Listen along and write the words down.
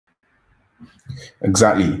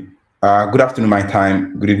Exactly. Good afternoon, my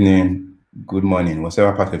time. Good evening. Good morning.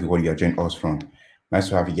 Whatever part of the world you are joining us from. Nice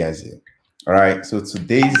to have you guys here. All right. So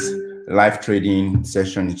today's live trading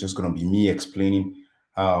session is just going to be me explaining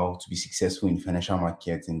how to be successful in financial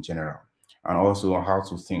markets in general, and also how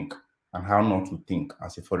to think and how not to think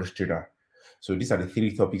as a forex trader. So these are the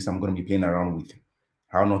three topics I'm going to be playing around with.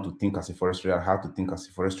 How not to think as a forex trader, how to think as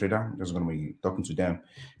a forex trader. I'm just going to be talking to them,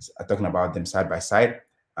 talking about them side by side,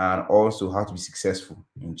 and also how to be successful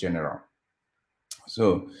in general.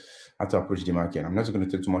 So, how to approach the market. I'm not going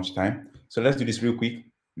to take too much time. So, let's do this real quick.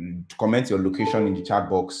 Comment your location in the chat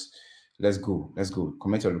box. Let's go. Let's go.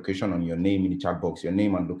 Comment your location on your name in the chat box, your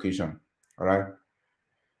name and location. All right.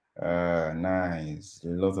 Nice. A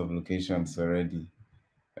lot of locations already.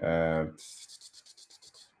 Uh,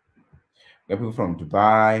 got people from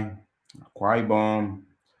Dubai, Akwa Ibom.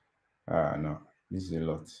 No, this is a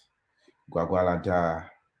lot. Guagualada,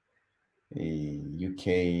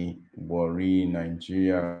 UK, Warri,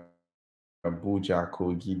 Nigeria, Abuja,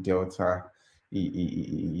 Kogi, Delta.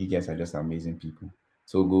 You guys are just amazing people.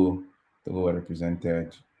 Togo, Togo were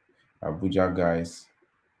represented. Abuja guys,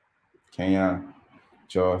 Kenya,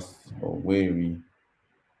 Jos, Owerri.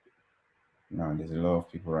 Now there's a lot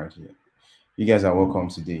of people right here. You guys are welcome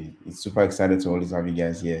today. It's super excited to always have you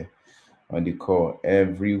guys here on the call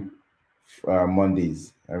every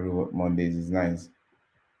Mondays. Every Mondays is nice.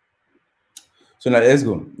 So now let's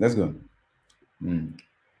go. Let's go. Mm.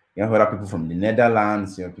 You have other people from the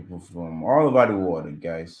Netherlands, you have people from all over the world,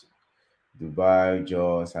 guys. Dubai,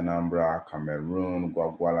 Jos, Anambra, Cameroon,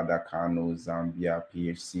 Guagualada, Kano, Zambia,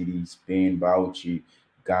 PH City, Spain, Bauchi,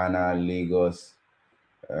 Ghana, Lagos,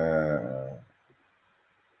 uh,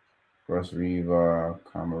 Cross River,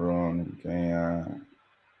 Cameroon, Kenya.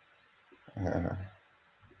 Uh,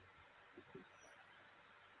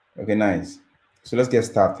 okay, nice. So let's get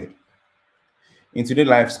started. In today's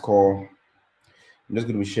live score, I'm just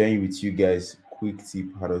going to be sharing with you guys quick tip.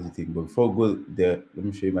 How does it take? But before we go there, let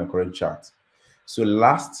me show you my current chart. So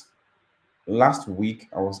last week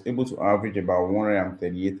I was able to average about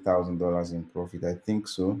 $138,000 in profit. I think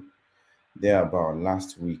so. There about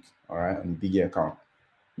last week, all right, on the bigger account.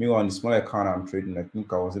 Meanwhile, on the smaller account I'm trading, I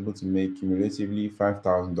think I was able to make cumulatively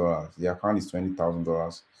 $5,000. The account is $20,000.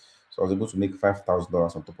 So I was able to make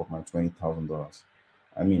 $5,000 on top of my $20,000.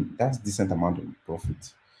 I mean, that's decent amount of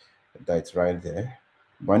profit. That's right there.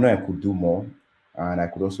 But I know I could do more, and I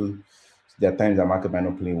could also. There are times the market might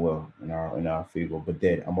not play well in our favor, but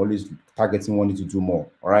then I'm always targeting wanting to do more.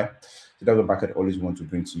 All right, so that's what market always want to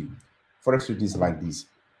bring to you. Forex trading is like this.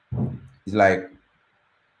 It's like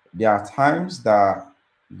there are times that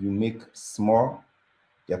you make small,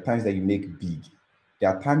 there are times that you make big, there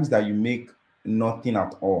are times that you make nothing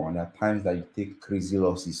at all, and there are times that you take crazy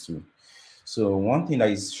losses too. So one thing that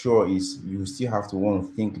is sure is you still have to want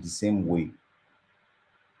to think the same way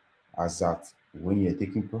as that when you're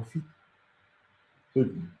taking profit. So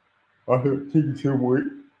I think the same way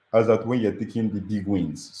as that when you're taking the big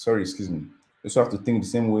wins. Sorry, excuse me. You also have to think the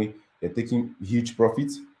same way you're taking huge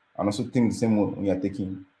profits, and also think the same way when you're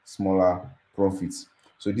taking smaller profits.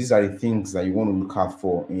 So these are the things that you want to look out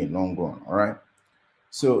for in the long run. All right.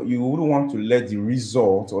 So you wouldn't want to let the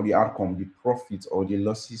result or the outcome, the profit or the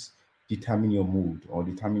losses determine your mood or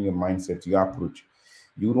determine your mindset, your approach.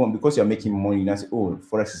 You would want, because you're making money, you not say, oh,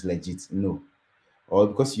 forex is legit. No. Or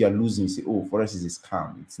because you are losing, you say, oh, forex is a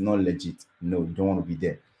scam. It's not legit. No, you don't want to be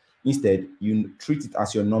there. Instead, you treat it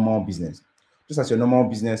as your normal business. Just as your normal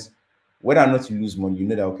business, whether or not you lose money, you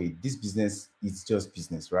know that, okay, this business is just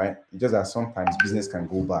business, right? It's just that sometimes business can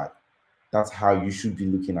go bad. That's how you should be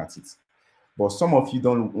looking at it. But some of you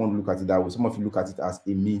don't want to look at it that way. Some of you look at it as a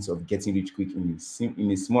means of getting rich quick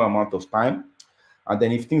in a small amount of time. And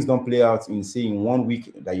then if things don't play out in, say, in 1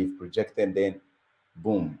 week that you've projected, then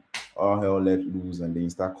boom, all hell let loose, and then you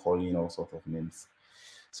start calling all sorts of names.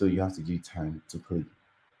 So you have to give time to play.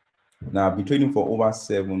 Now, I've been trading for over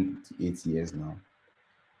 7 to 8 years now.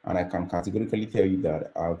 And I can categorically tell you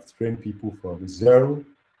that I've trained people from zero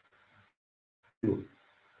to,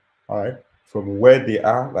 all right, from where they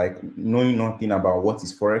are, like knowing nothing about what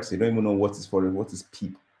is forex. They don't even know what is forex, what is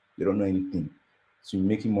PEEP. They don't know anything. So you're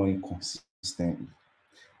making money consistently.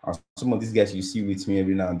 And some of these guys you see with me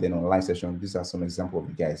every now and then on live session, these are some example of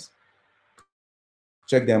the guys.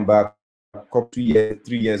 Check them back, couple 2 years,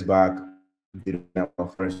 3 years back, they don't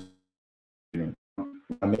have forex trading.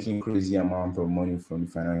 I'm making crazy amount of money from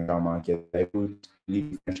the financial market. I would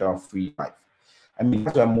live financial free life. I mean,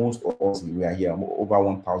 that's why most of us we are here, over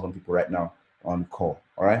 1,000 people right now on call.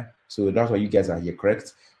 All right. So that's why you guys are here,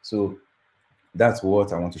 correct? So that's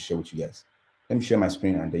what I want to share with you guys. Let me share my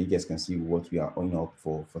screen and then you guys can see what we are on up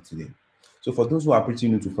for today. So for those who are pretty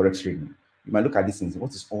new to forex trading, you might look at these things.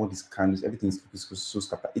 What is all these candles? Everything is so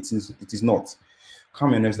scattered. It is not.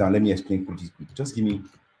 Calm your nerves down. Let me explain quickly. Just give me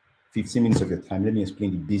 15 minutes of your time. Let me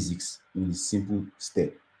explain the basics in a simple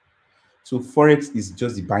step. So forex is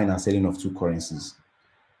just the buying and selling of two currencies.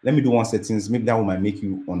 Let me do one settings. Maybe that one might make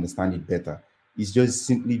you understand it better. It's just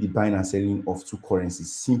simply the buying and selling of two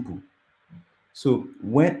currencies. Simple. So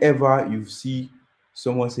whenever you see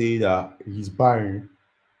someone say that he's buying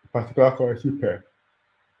a particular currency pair,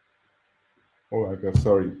 oh my god,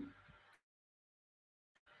 sorry.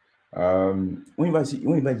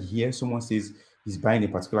 Whenever you hear someone says he's buying a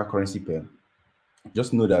particular currency pair,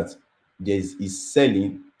 just know that he's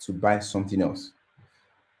selling to buy something else.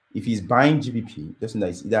 If he's buying GBP, just know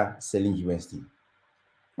that he's either selling USD.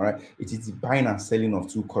 All right, it is the buying and selling of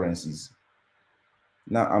two currencies.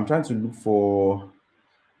 Now I'm trying to look for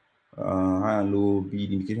high and low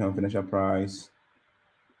bid indication of financial price.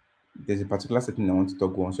 There's a particular setting I want to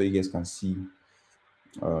talk on so you guys can see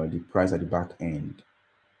the price at the back end.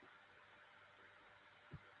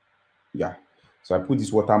 Yeah, so I put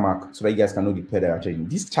this watermark so that you guys can know the pair that are trading.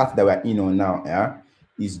 This chart that we're in on now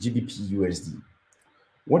is GBP USD.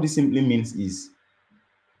 What this simply means is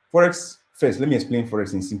forex. First, let me explain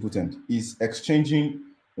forex in simple terms. Is exchanging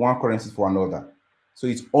one currency for another. So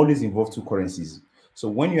it's always involved two currencies. So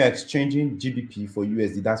when you're exchanging GBP for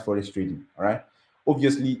USD, that's forex trading. All right.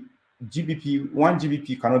 Obviously, one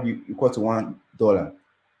GBP cannot be equal to $1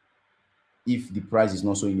 if the price is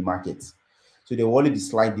not so in the market. So there will always be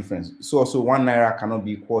slight difference. So also 1 naira cannot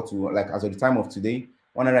be equal to, like, as of the time of today,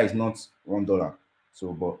 1 naira is not $1.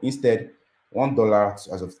 So, but instead,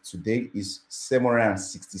 $1 as of today is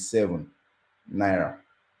 767 naira.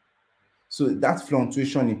 So that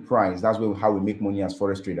fluctuation in price, that's how we make money as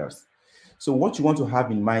forex traders. So what you want to have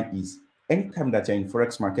in mind is anytime that you're in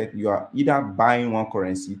forex market, you are either buying one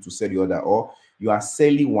currency to sell the other, or you are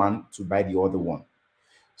selling one to buy the other one.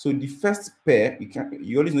 So the first pair,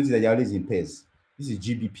 you always notice that you're always in pairs. This is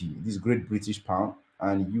GBP, this is Great British Pound,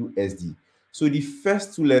 and USD. So the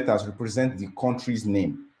first two letters represent the country's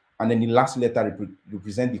name, and then the last letter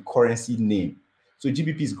represent the currency name. So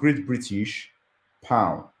GBP is Great British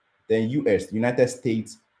Pound, then US, United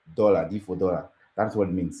States dollar, D for dollar. That's what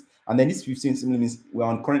it means. And then this 15 simply means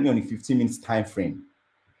we're currently on a 15 minutes time frame.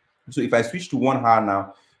 So if I switch to 1 hour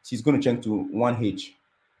now, she's going to change to 1H.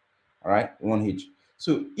 All right, 1H.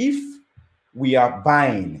 So if we are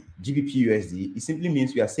buying GBP USD, it simply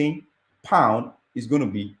means we are saying pound is going to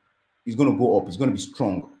go up, it's going to be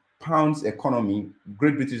strong. Pound's economy,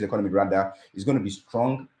 Great British economy rather, is going to be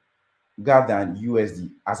strong than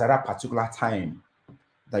USD as at that particular time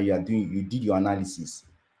that you did your analysis.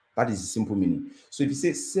 That is the simple meaning. So if you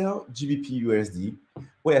say sell GBP USD,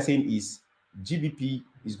 what you're saying is GBP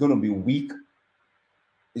is going to be weak.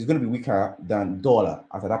 It's going to be weaker than dollar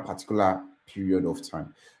at that particular period of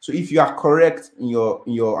time. So if you are correct in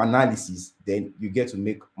your analysis, then you get to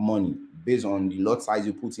make money based on the lot size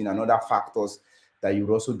you put in and other factors that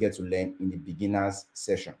you also get to learn in the beginners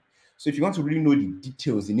session. So if you want to really know the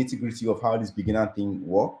details, the nitty-gritty of how this beginner thing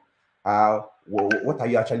works, what are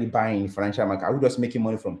you actually buying in financial market? Are we just making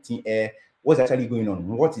money from thin air? What's actually going on?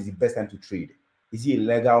 What is the best time to trade? Is it a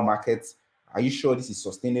legal market? Are you sure this is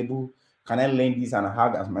sustainable? Can I learn this and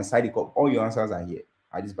have as my side income? All your answers are here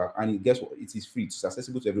at this back. And guess what? It is free. It's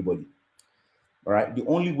accessible to everybody. All right. The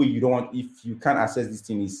only way you don't want, if you can't access this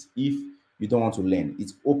thing, is if you don't want to learn.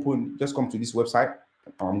 It's open. Just come to this website.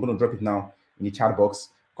 I'm going to drop it now in the chat box.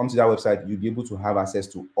 Come to that website. You'll be able to have access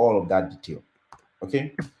to all of that detail.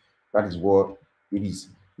 Okay. That is what it is.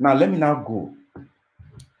 Now, let me go.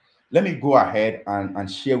 Let me go ahead and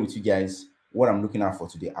share with you guys what I'm looking at for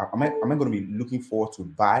today. Am I going to be looking forward to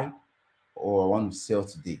buy or I want to sell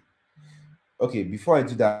today? Okay, before I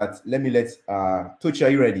do that, let me Tochi, are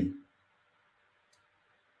you ready?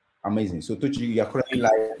 Amazing. So Tochi, you're currently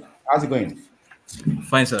live. How's it going?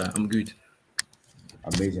 Fine, sir. I'm good.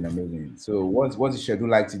 Amazing. So what's the schedule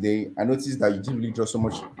like today? I noticed that you didn't really draw so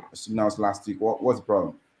much signals last week. What's the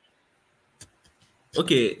problem?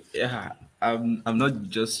 Okay, yeah. I'm not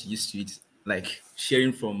just used to it, like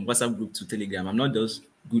sharing from WhatsApp group to Telegram. I'm not just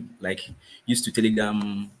good like used to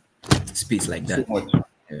Telegram space like that. So much.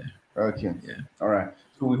 Yeah. Okay. Yeah. All right.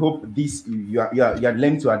 So we hope this you're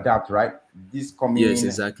learning to adapt, right? This coming. Yes,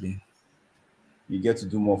 exactly. You get to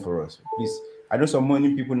do more for us. Please. I know so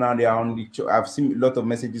many people now, they are on the I've seen a lot of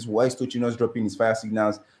messages. Why is Tochi not dropping his fire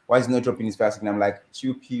signals? Why is he not dropping his fire signal? I'm like,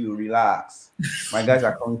 chill, relax. My guys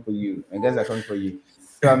are coming for you.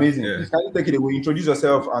 So amazing. Yeah. Please, can you take it away? Introduce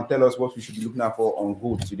yourself and tell us what we should be looking out for on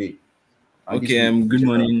gold today. Okay, good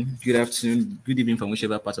morning, good afternoon, good evening from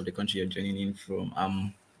whichever part of the country you're joining in from.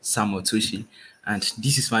 I'm Samuel Toshi, and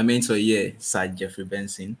this is my mentor here, Sir Jeffrey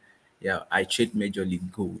Benson. Yeah, I trade majorly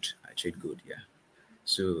gold. I trade gold. Yeah,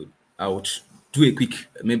 so I would do a quick,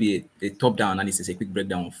 maybe a top-down analysis, a quick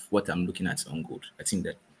breakdown of what I'm looking at on gold. I think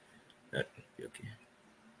that would be okay.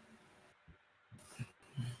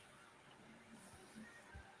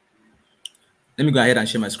 Let me go ahead and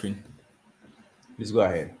share my screen. Please go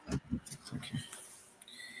ahead. Okay.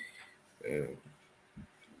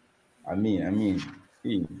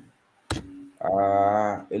 See,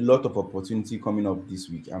 a lot of opportunity coming up this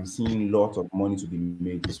week. I'm seeing a lot of money to be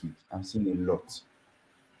made this week. I'm seeing a lot.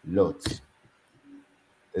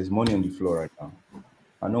 There's money on the floor right now,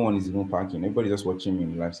 and no one is even parking. Everybody's just watching me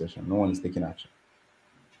in the live session. No one is taking action.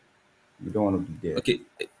 You don't want to be there. Okay.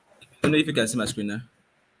 I don't know if you can see my screen now.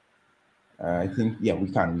 I think yeah, we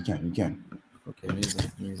can. Okay,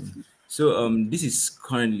 amazing. So this is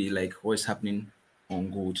currently like what's happening on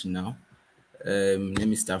gold now. Let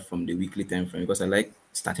me start from the weekly time frame because I like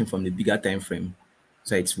starting from the bigger time frame,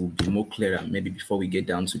 so it will be more clearer. Maybe before we get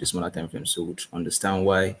down to the smaller time frame, so we'll understand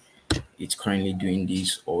why it's currently doing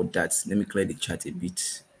this or that. Let me clear the chart a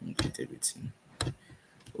bit. Everything.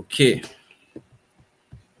 Okay.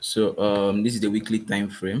 So this is the weekly time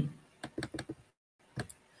frame.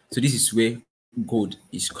 So this is where gold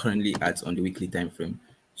is currently at on the weekly time frame.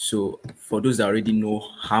 So for those that already know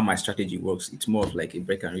how my strategy works, it's more of like a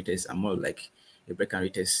break and retest. I'm more like a break and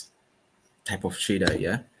retest type of trader.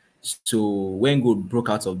 Yeah. So when gold broke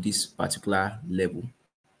out of this particular level,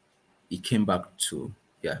 it came back to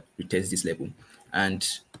retest this level. And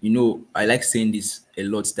I like saying this a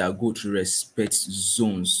lot, that gold respects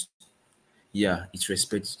zones. Yeah, it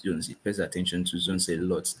respects zones. It pays attention to zones a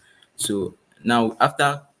lot. So now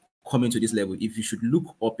after coming to this level, if you should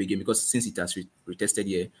look up again, because since it has retested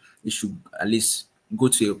here, it should at least go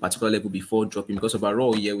to a particular level before dropping, because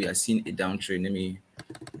overall here we are seeing a downtrend. Let me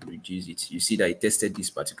reduce it. You see that it tested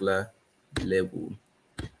this particular level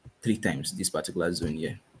 3 times, this particular zone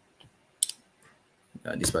here.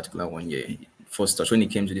 This particular one here, first touch, when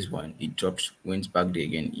it came to this one, it dropped, went back there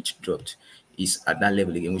again, it dropped. It's at that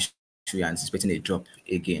level again, which we are anticipating a drop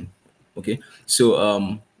again. Okay,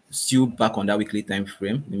 so still back on that weekly time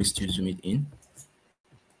frame. Let me still zoom it in.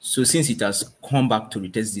 So since it has come back to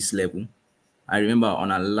retest this level, I remember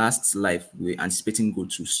on our last live we were anticipating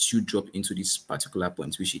gold to still drop into this particular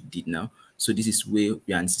point, which it did now. So this is where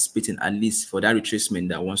we are anticipating, at least for that retracement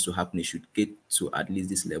that wants to happen, it should get to at least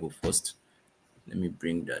this level first. Let me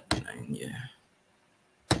bring that line here.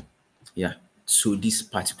 Yeah, to this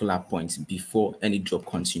particular point before any drop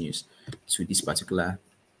continues to this particular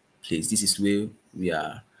place. This is where we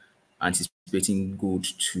are anticipating gold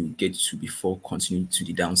to get to before continuing to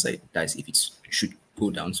the downside. That's if it should go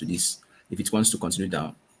down to this. If it wants to continue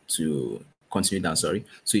down, sorry.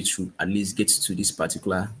 So it should at least get to this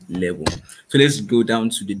particular level. So let's go down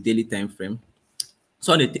to the daily time frame.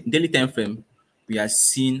 So on the daily time frame, we are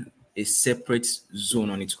seeing a separate zone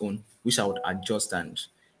on its own, which I would adjust and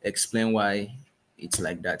explain why it's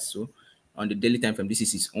like that. So on the daily time frame, this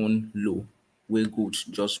is its own low where gold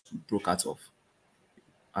just broke out of.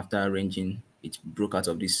 After ranging, it broke out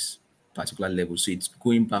of this particular level. So it's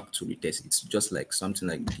going back to retest. It's just like something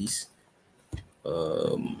like this.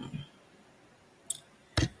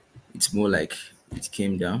 It's more like it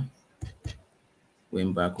came down,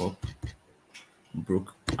 went back up,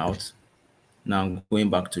 broke out. Now going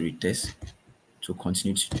back to retest to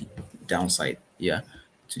continue to the downside. Yeah,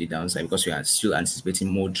 to the downside, because we are still anticipating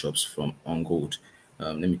more drops from on gold.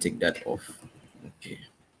 Let me take that off. Okay.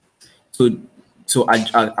 So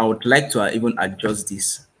I would like to even adjust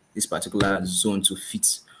this particular zone to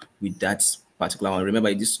fit with that particular one.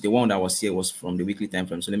 Remember, the one that was here was from the weekly time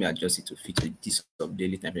frame. So let me adjust it to fit with this of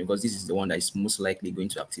daily time frame, because this is the one that is most likely going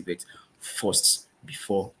to activate first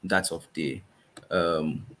before that of the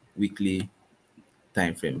weekly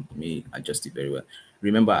time frame. Let me adjust it very well.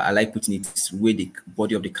 Remember, I like putting it where the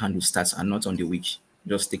body of the candle starts and not on the wick.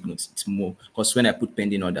 Just take note. It's more because when I put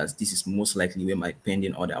pending orders, this is most likely where my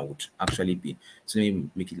pending order would actually be. So let me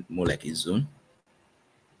make it more like a zone.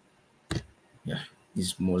 Yeah,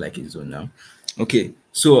 it's more like a zone now. Okay,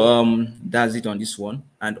 so that's it on this one.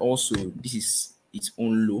 And also this is its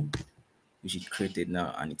own low, which it created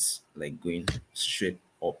now, and it's like going straight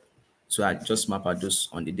up. So I just map out those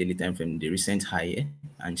on the daily time frame, the recent high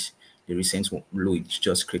and the recent low it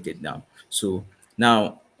just created now. So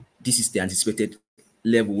now this is the anticipated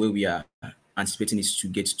level where we are anticipating it to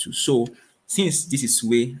get to. So since this is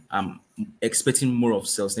where I'm expecting more of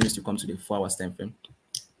sales, let me still come to the 4 hours time frame.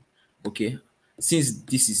 Okay, since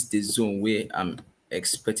this is the zone where I'm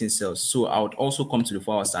expecting sales, so I would also come to the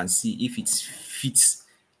 4 hours and see if it fits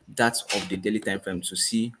that of the daily time frame to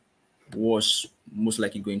see what's most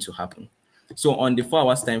likely going to happen. So on the 4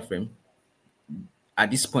 hours time frame,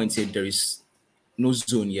 at this point here, there is no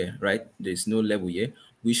zone here, right? There's no level here,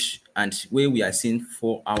 which and where we are seeing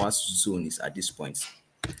 4 hours zone is at this point.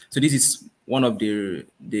 So this is one of the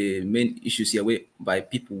main issues here, whereby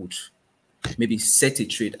people would maybe set a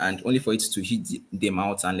trade and only for it to hit them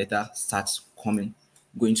out and later start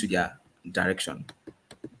going to their direction.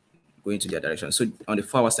 So on the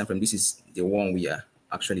 4 hours time frame, this is the one we are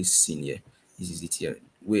actually seeing here. This is it here,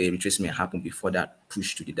 where a retracement happened before that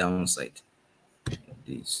push to the downside.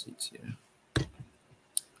 This it here.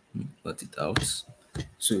 Got it out.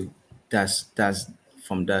 So that's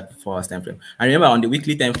from that 4 hours time frame. And remember, on the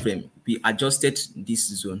weekly time frame, we adjusted this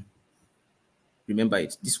zone. Remember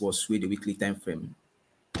this was where the weekly time frame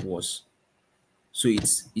was. So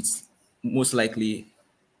it's most likely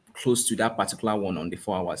close to that particular one on the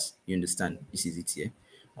 4 hours. You understand? This is it here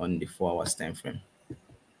on the 4 hours time frame.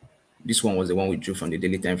 This one was the one we drew from the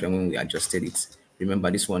daily time frame when we adjusted it.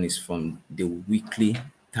 Remember, this one is from the weekly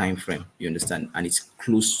time frame. You understand? And it's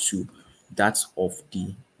close to that of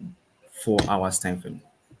the 4 hours time frame.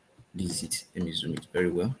 This is it. Let me zoom it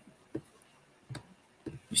very well.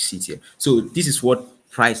 You see it here. So this is what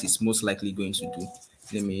price is most likely going to do.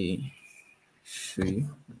 Let me show you.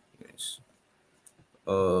 Yes.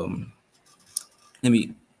 Let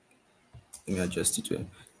me adjust it well.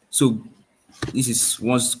 So this is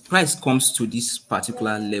once price comes to this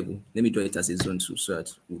particular level. Let me draw it as a zone too, so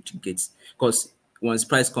that we get, because once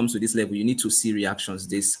price comes to this level, you need to see reactions.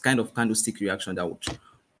 There's kind of candlestick reaction that would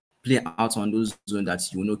play out on those zones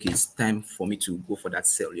that you know, okay, it's time for me to go for that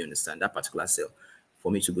sell. You understand? That particular sell,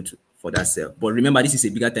 for me to go for that sell. But remember, this is a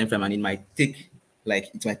bigger time frame, and it might take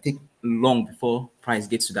long before price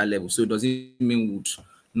gets to that level. So does it mean we would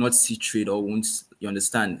not see trade or won't, you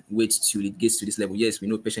understand, wait till it gets to this level? Yes, we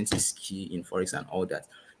know patience is key in Forex and all that.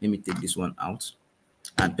 Let me take this one out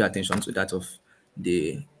and pay attention to that of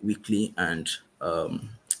the weekly and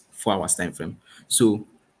 4 hours time frame. So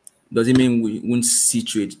does it mean we won't see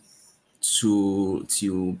trade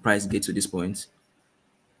till price get to this point?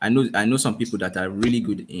 I know some people that are really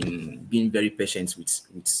good in being very patient with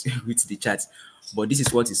with the charts, but this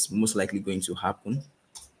is what is most likely going to happen.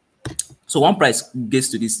 So when price gets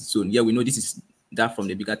to this zone, yeah, we know this is that from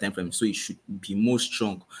the bigger time frame, so it should be more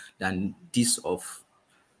strong than this of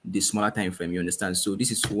the smaller time frame. You understand? So this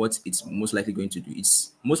is what it's most likely going to do.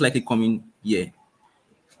 It's most likely coming here.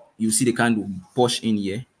 You see the candle push in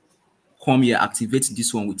here, come here, activate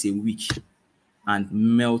this one with a wick, and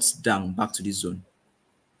melt down back to this zone.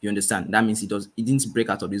 You understand? That means it didn't break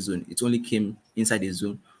out of the zone. It only came inside the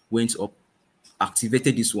zone, went up,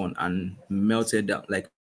 activated this one, and melted down,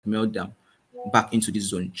 melt down back into this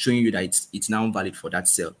zone, showing you that it's now valid for that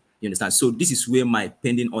sell. You understand? So this is where my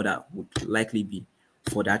pending order would likely be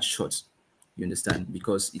for that short. You understand?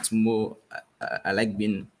 Because it's more, I like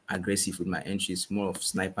being aggressive with my entries, more of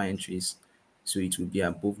sniper entries. So it will be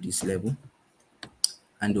above this level,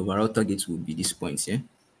 and the overall target will be this point here.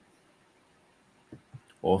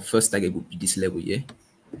 Or first target would be this level here,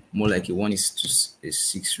 more like a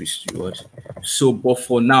 1:6 risk reward. So, but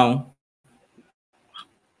for now,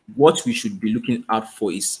 what we should be looking out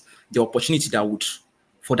for is the opportunity that would,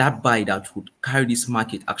 for that buy that would carry this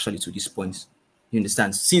market actually to this point. You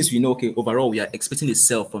understand? Since we know, okay, overall we are expecting a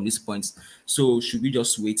sell from this point, so should we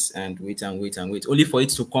just wait and wait and wait and wait, only for it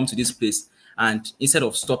to come to this place, and instead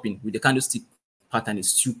of stopping with the candlestick pattern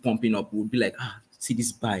is still pumping up, we'll be like, see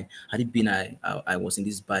this buy. Had it been I was in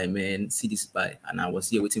this buy, man, see this buy, and I was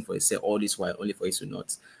here waiting for a sell all this while, only for it to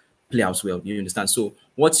not play out well. You understand? So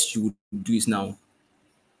what you do is now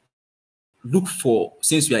look for,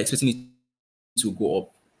 since we are expecting it to go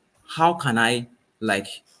up, how can I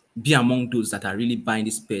be among those that are really buying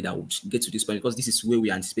this pair that would get to this point, because this is where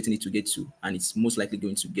we are anticipating it to get to, and it's most likely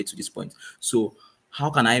going to get to this point. So how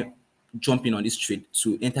can I jump in on this trade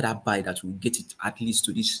to enter that buy that will get it at least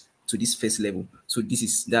to this first level? So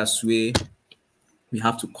that's where we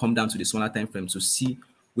have to come down to the smaller time frame to see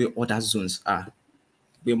where other zones are,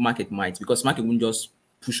 where market might, because market won't just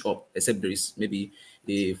push up except there is maybe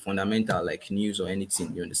a fundamental like news or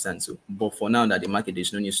anything. You understand? So, but for now that the market,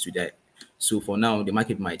 there's no news to that. So for now, the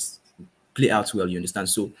market might play out well. You understand?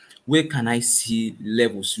 So where can I see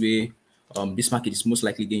levels where this market is most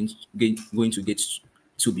likely going to get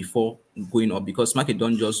to before going up? Because market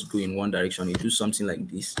don't just go in one direction. You do something like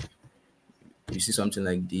this. You see something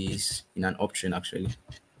like this in an uptrend actually.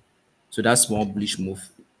 So that's small bullish move.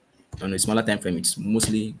 On a smaller time frame, it's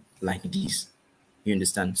mostly like this. You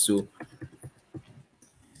understand? So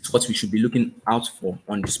it's what we should be looking out for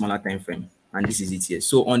on the smaller time frame, and this is it here.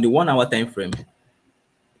 So on the 1 hour time frame,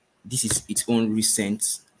 this is its own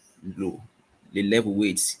recent low, the level where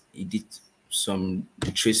it did some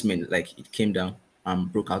retracement, like it came down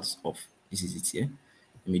and broke out of. This is it here.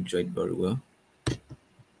 Let me draw it very well.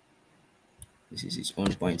 This is its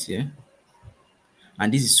own point here,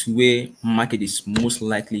 and this is where market is most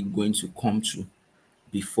likely going to come to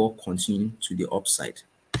before continuing to the upside.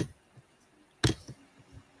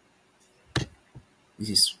 This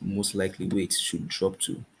is most likely where it should drop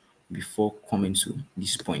to before coming to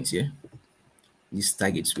this point here, this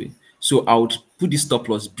target way. So I would put this stop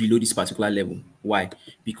loss below this particular level. Why?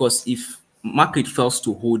 Because if market fails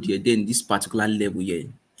to hold here, then this particular level here,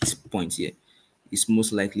 this point here, is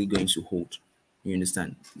most likely going to hold. You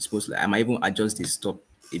understand? It's most likely, I might even adjust the stop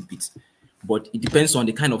a bit, but it depends on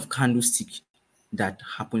the kind of candlestick that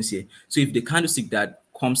happens here. So if the candlestick that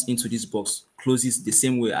comes into this box closes the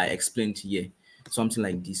same way I explained here, something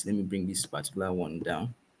like this. Let me bring this particular one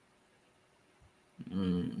down.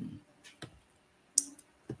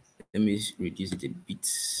 Let me reduce it a bit.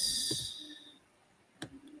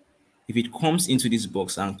 If it comes into this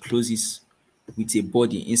box and closes with a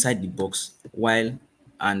body inside the box while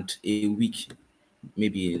and a wick,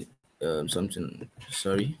 maybe something,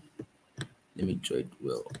 sorry, let me draw it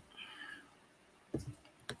well.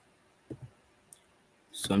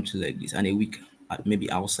 Something like this, and a wick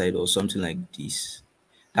maybe outside or something like this.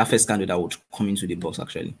 That first candle that would come into the box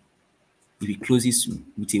actually. If it closes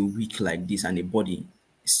with a wick like this and a body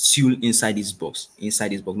still inside this box,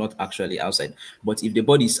 not actually outside. But if the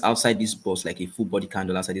body is outside this box, like a full body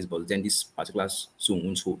candle outside this box, then this particular zone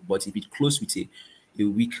won't hold. But if it closes with a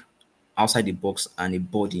wick outside the box and a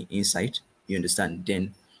body inside, you understand,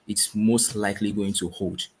 then it's most likely going to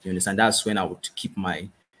hold. You understand? That's when I would keep my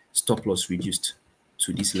stop loss reduced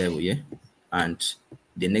to this level here, and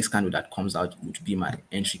the next candle that comes out would be my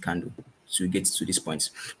entry candle to get to this point.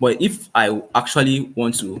 But if I actually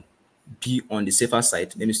want to be on the safer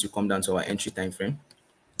side, let me still come down to our entry time frame.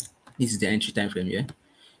 This is the entry time frame here.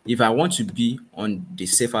 If I want to be on the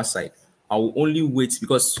safer side, I will only wait,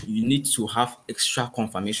 because you need to have extra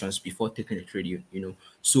confirmations before taking a trade, you know.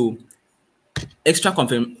 So extra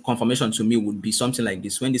confirmation to me would be something like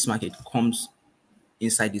this. When this market comes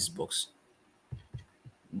inside this box,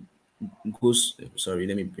 goes, sorry,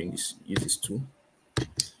 let me bring this, use this tool,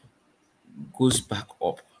 goes back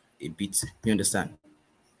up a bit, you understand,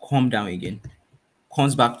 come down again,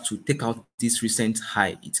 comes back to take out this recent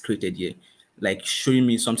high it's created here, like showing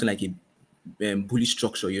me something like a bullish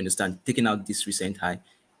structure, you understand, taking out this recent high,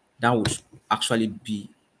 that would actually be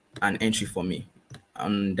an entry for me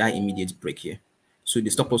on that immediate break here. So the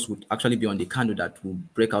stop loss would actually be on the candle that will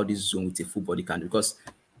break out this zone with a full body candle, because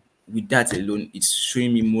with that alone, it's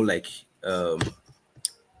showing me more like a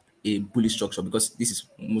bullish structure, because this is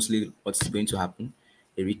mostly what's going to happen.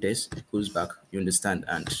 A retest, goes back, you understand,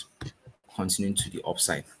 and continuing to the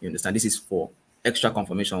upside, you understand. This is for extra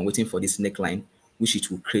confirmation, waiting for this neckline, which it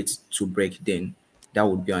will create to break, then that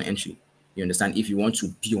would be an entry, you understand. If you want to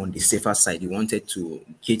be on the safer side, you wanted to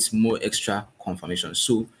get more extra confirmation.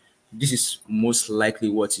 So this is most likely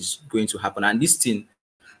what is going to happen, and this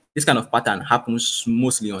kind of pattern happens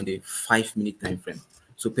mostly on the 5-minute time frame.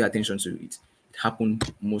 So pay attention to it. It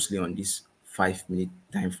happened mostly on this 5-minute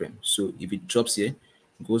time frame. So if it drops here,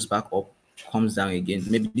 goes back up, comes down again,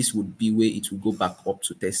 maybe this would be where it will go back up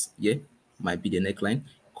to test here, might be the neckline,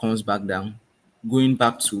 comes back down, going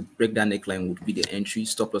back to break that neckline would be the entry.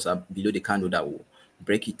 Stop loss are below the candle that will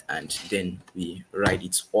break it, and then we ride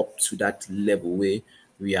it up to that level where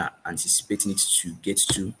we are anticipating it to get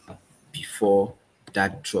to before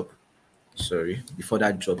that drop, before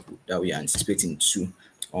that drop that we are anticipating to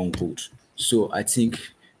on gold. So I think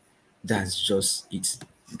that's just it.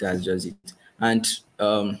 And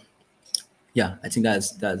yeah, I think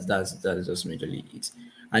that's just majorly it.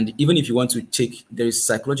 And even if you want to check, there is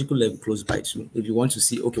psychological level close by too. If you want to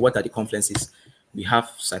see, okay, what are the confluences, we have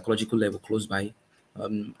psychological level close by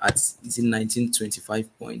at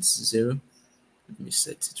 1925.0. Let me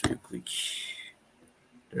set it real quick.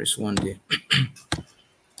 There is one there.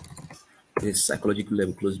 There's psychological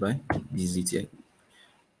level close by. This is it here.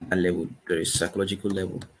 That level, there is psychological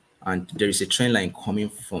level, and there is a trend line coming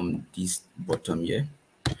from this bottom here.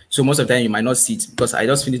 So most of the time you might not see it, because I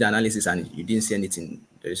just finished the analysis and you didn't see anything.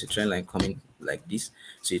 There is a trend line coming like this.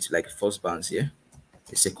 So it's like first bounce here,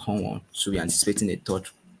 the second one. So we're anticipating a third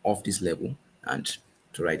of this level and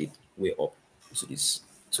to ride it way up to this,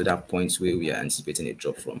 to that point where we are anticipating a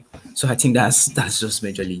drop from. So I think that's just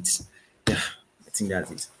majorly it. Yeah, I think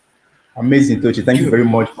that's it. Amazing, Tochi. Thank you very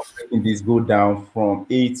much for making this go down from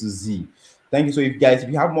A to Z. Thank you. So if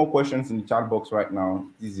you have more questions in the chat box right now,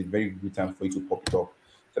 this is a very good time for you to pop it up.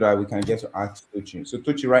 so that we can get to ask Tochi. So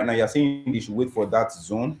Tochi, right now you're saying they should wait for that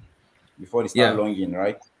zone before they start Yeah. longing,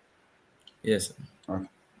 right? Yes. Okay.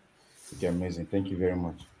 Okay, amazing. Thank you very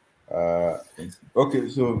much. Uh, Thanks. okay,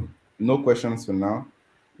 so no questions for now.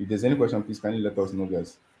 If there's any question, please kindly let us know,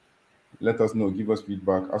 guys. Let us know. Give us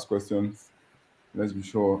feedback. Ask questions. Let's be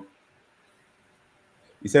sure.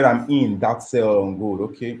 He said, I'm in that sell on gold.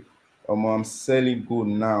 Okay. I'm selling gold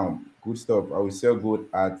now. Good stuff. I will sell gold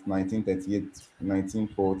at 1938,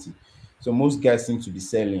 1940. So most guys seem to be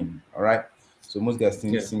selling. All right. So most guys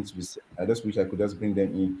Yeah. seem to be selling. I just wish I could just bring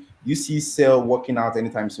them in. Do you see sell working out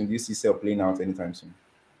anytime soon? Do you see sell playing out anytime soon?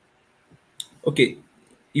 Okay.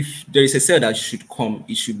 If there is a sale that should come,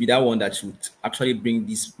 it should be that one that should actually bring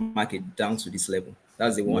this market down to this level.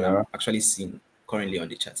 That's the one Yeah. I'm actually seeing currently on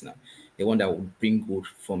the chart now. The one that will bring gold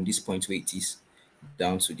from this point where it is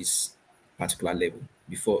down to this particular level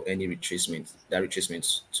before any retracement, that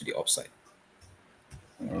retracement to the upside.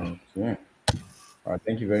 Yeah. Okay.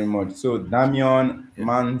 Thank you very much. So Damian Yeah.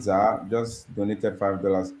 Manza just donated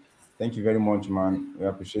 $5. Thank you very much, man. We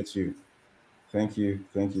appreciate you. Thank you.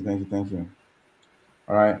 Thank you. Thank you. Thank you.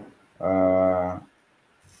 All right. Uh,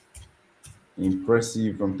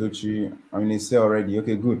 Impressive from Tochi. I'm in a sale already.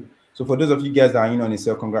 Okay, good. So for those of you guys that are in on a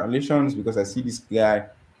sale, congratulations, because I see this guy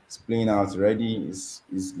is playing out already. Is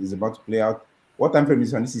about to play out. What time frame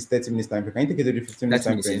is on? This is 30 minutes time frame. Can you take it to the 15 minutes That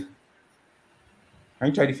time means, yeah. frame? Can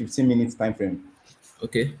you try the 15 minutes time frame?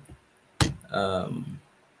 Okay. Um,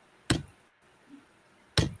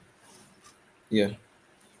 yeah.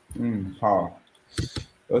 How?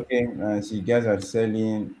 Okay, so you guys are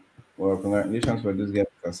selling. Well, congratulations for those guys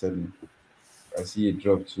that are selling. I see a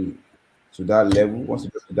drop to that level. Once you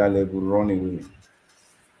get to that level, run away.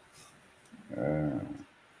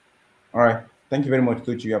 All right. Thank you very much,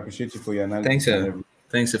 Tochi. I appreciate you for your Thanks, analysis and everything.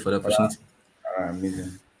 thanks for the All right, opportunity. all right,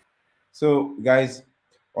 amazing. So, guys,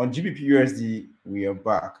 on GBP we are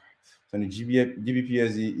back. So, on the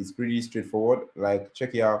GBP it's pretty straightforward. Like,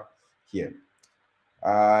 check it out here.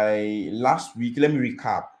 Last week, let me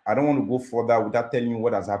recap. I don't want to go further without telling you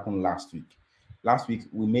what has happened last week. Last week,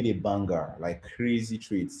 we made a banger, like crazy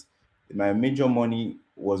trades. My major money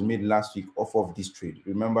was made last week off of this trade.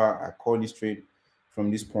 Remember, I called this trade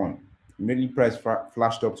from this point. Immediately price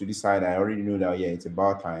flashed up to this side. I already know that, yeah, it's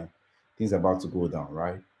about time. Things are about to go down,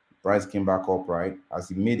 right? Price came back up, right?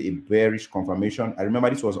 As it made a bearish confirmation. I remember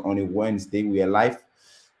this was on a Wednesday. We were live.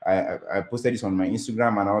 I posted this on my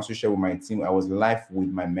Instagram and I also shared with my team. I was live with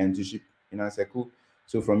my mentorship in a circle.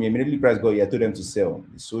 So from here, immediately price got here, I told them to sell.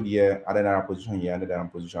 They sold here, added another position here, added another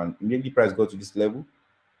position. Immediately price got to this level.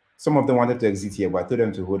 Some of them wanted to exit here, but I told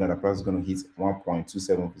them to hold and the price is going to hit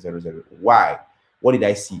 1.2700. Why? What did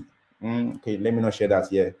I see? Okay, let me not share that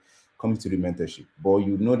here. Come to the mentorship. But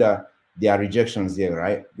you know that there are rejections there,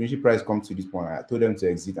 right? When price comes to this point, I told them to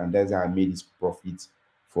exit, and that's how I made this profit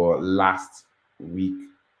for last week,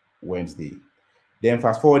 Wednesday. Then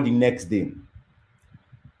fast forward the next day.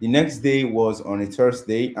 The next day was on a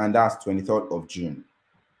Thursday, and that's 23rd of June.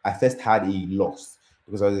 I first had a loss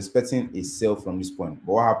because I was expecting a sale from this point.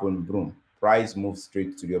 But what happened? Boom, price moved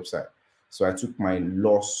straight to the upside. So I took my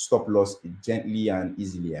stop loss gently and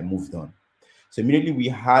easily. I moved on. So immediately we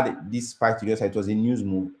had this spike to the upside. It was a news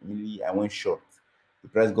move. Immediately I went short. The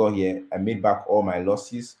price got here. I made back all my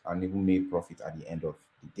losses and even made profit at the end of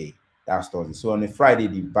the day. That's Thursday. So on a Friday,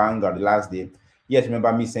 the banger, the last day. Yes,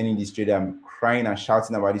 remember me sending this trade. I'm crying and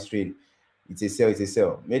shouting about this trade. It's a sell, it's a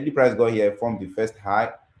sell. Immediately price got here, formed the first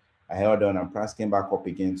high. I held on and price came back up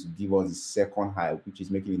again to give us the second high, which is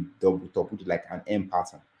making it double top, which is like an M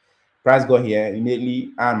pattern. Price got here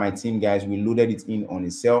immediately, and my team guys, we loaded it in on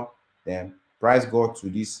a sell. Then price got to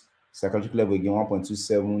this psychological level again,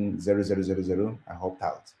 1.270000. I hopped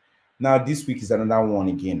out. Now this week is another one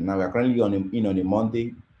again. Now we are currently on a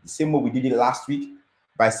Monday. The same way we did it last week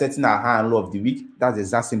by setting our high and low of the week. That's the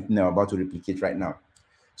exact same thing I'm about to replicate right now.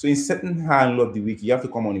 So in setting high and low of the week, you have to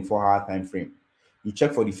come on a 4-hour time frame. You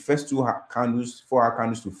check for the first 4-hour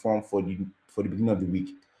candles to form for the beginning of the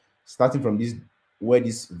week, starting from this where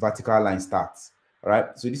this vertical line starts. All right.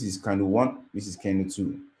 So this is candle 1. This is candle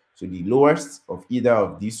 2. So the lowest of either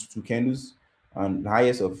of these two candles and the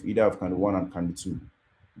highest of either of candle 1 and candle 2.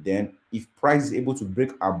 Then if price is able to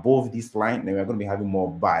break above this line, then we're going to be having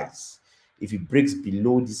more buys. If it breaks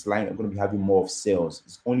below this line, we're going to be having more of sales.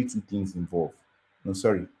 It's only 2 things involved. No,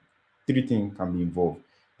 sorry, 3 things can be involved.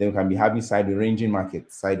 Then we can be having ranging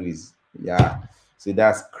market sideways. Yeah. So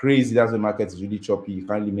that's crazy. That's the market is really choppy. You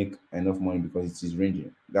can't really make enough money because it is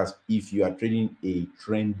ranging. That's if you are trading a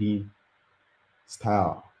trending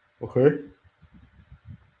style. Okay.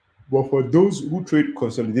 But for those who trade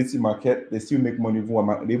consolidating market, they still make money.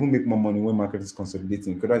 They even make more money when market is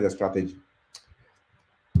consolidating because that's their strategy.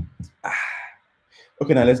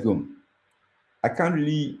 Okay, now let's go. I can't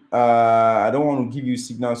really. I don't want to give you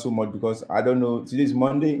signal so much because I don't know. Today's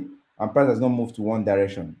Monday and price has not moved to one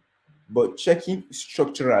direction. But checking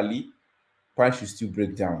structurally, price should still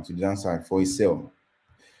break down to the downside for a sell.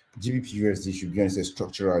 GBP/USD should be honest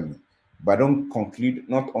structurally, but I don't conclude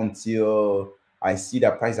not until I see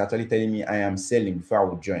that price actually telling me I am selling before I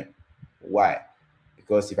will join. Why?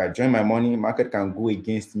 Because if I join my money, market can go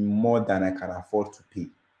against me more than I can afford to pay.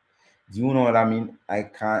 Do you know what I mean? I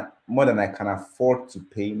can more than I can afford to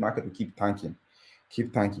pay. Market will keep tanking,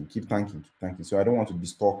 keep tanking, keep tanking, keep tanking. So I don't want to be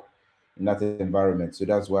stuck in that environment. So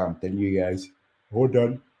that's why I'm telling you guys, hold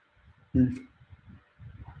on.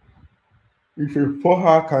 If a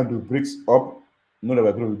 4-hour candle breaks up, know that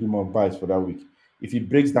we're going to do more buys for that week. If it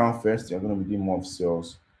breaks down first, you're going to be doing more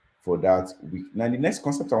sales for that week. Now, the next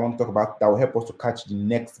concept I want to talk about that will help us to catch the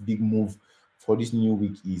next big move for this new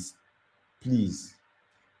week is, please,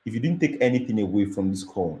 if you didn't take anything away from this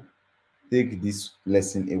call, take this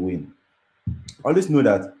lesson away. Always know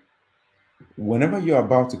that whenever you're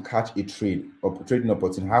about to catch a trade or trading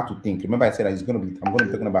opportunity, how to think. Remember, I said that I'm going to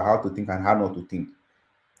be talking about how to think and how not to think.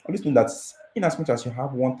 Always know that in as much as you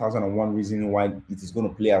have 1001 reasons why it is going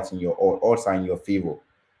to play out in your odds are in your favor,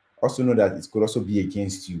 also know that it could also be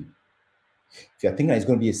against you. If you're thinking that it's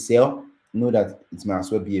going to be a sell, know that it might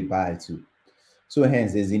as well be a buy too. So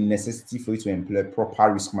hence, there's a necessity for you to employ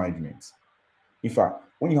proper risk management. In fact,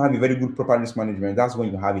 when you have a very good proper risk management, that's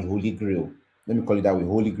when you have a holy grail. Let me call it that way,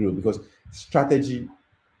 holy grail, because strategy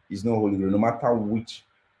is no holy grail. No matter which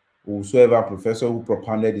whosoever professor who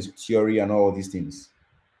propounded this theory and all these things,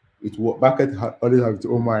 it will market always have its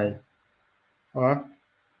own mind.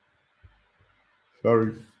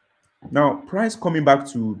 Sorry. Now, price coming back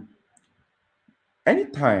to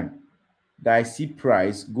anytime that I see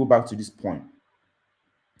price go back to this point,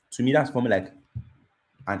 to me, that's for me like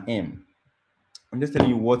an M. I'm just telling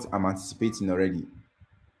you what I'm anticipating already.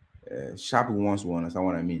 Sharp ones will understand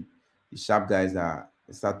what I mean. The sharp guys that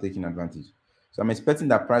start taking advantage. So I'm expecting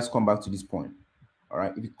that price come back to this point. All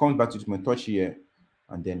right. If it comes back to this point, touch here,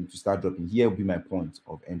 and then to start dropping. Here will be my point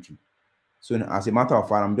of entry. So as a matter of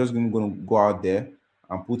fact, I'm just going to go out there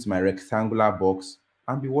and put my rectangular box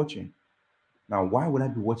and be watching. Now, why would I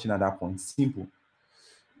be watching at that point? Simple.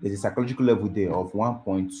 There's a psychological level there of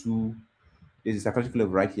 1.2. There's a psychological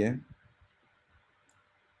level right here.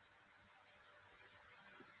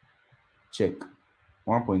 Check.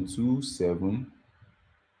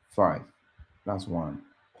 1.275. That's one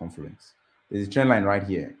confluence. There's a trend line right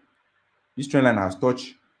here. This trend line has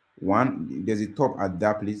touched one. There's a top at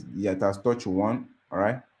that place. Yeah, it has touched one. All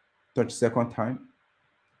right. Touch second time.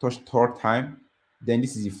 Touch third time. Then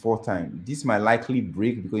this is the fourth time. This might likely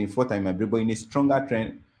break because in fourth time it might break, but in a stronger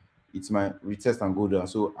trend, it's my retest and go down.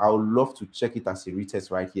 So I would love to check it as a retest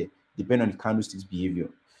right here, depending on the candlestick's behavior.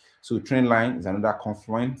 So trend line is another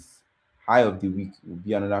confluence. High of the week will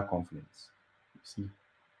be another confluence. You see?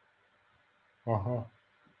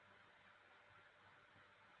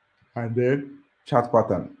 And then chart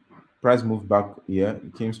pattern. Price moved back here.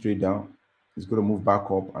 It came straight down. It's going to move back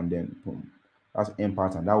up and then boom. That's M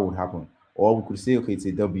pattern. That would happen. Or we could say, okay, it's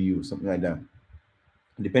a W, something like that.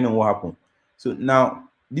 Depending on what happened. So now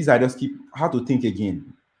these are just keep how to think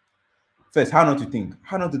again. First, how not to think.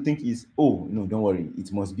 How not to think is, oh no, don't worry, it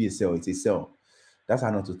must be a sell. It's a sell. That's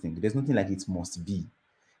how not to think. There's nothing like it must be.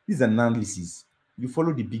 This is analysis. You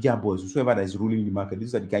follow the bigger boys, whoever that is ruling the market.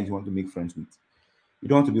 These are the guys you want to make friends with. You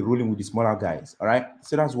don't want to be rolling with the smaller guys. All right.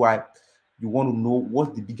 So that's why you want to know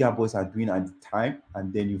what the bigger boys are doing at the time,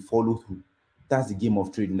 and then you follow through. That's the game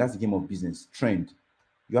of trading. That's the game of business. Trend.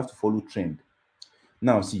 You have to follow trend.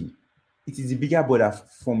 Now, see, it is the bigger boy that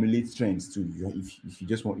formulates trends too. If you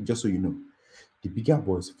just want, just so you know, the bigger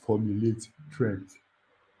boys formulate trends.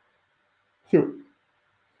 So,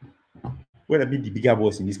 when I mean the bigger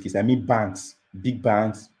boys in this case, I mean banks, big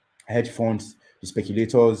banks, hedge funds, the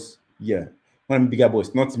speculators. Yeah, when I mean bigger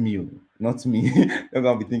boys, not me, not me. I'm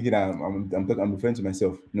gonna be thinking I'm referring to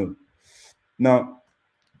myself. No. Now,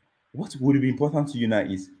 what would be important to you now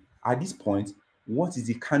is at this point, what is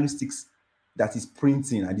the candlesticks that is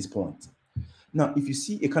printing at this point? Now, if you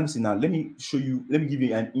see a candlestick now, let me show you, let me give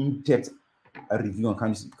you an in-depth review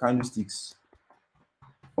on candlesticks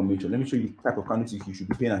formation. Let me show you the type of candlesticks you should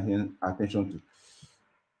be paying attention to.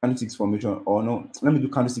 Candlesticks formation, or no, let me do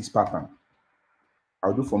candlesticks pattern.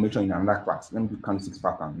 I'll do formation in another class. Let me do candlesticks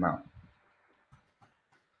pattern now.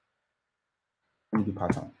 Let me do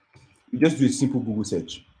pattern. You just do a simple Google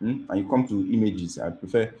search, and you come to images. I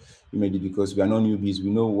prefer images because we are not newbies. We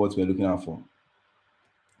know what we're looking out for.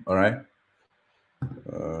 All right.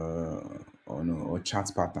 Oh no, or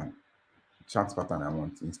chart pattern. Chart pattern I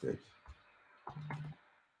want instead.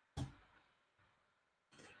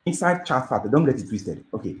 Inside chart pattern, don't get it twisted.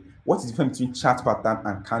 Okay, what is the difference between chart pattern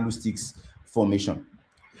and candlesticks formation?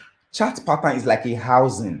 Chart pattern is like a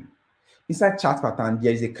housing. Inside chart pattern,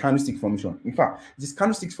 there is a candlestick formation. In fact, it is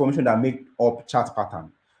candlestick formation that make up chart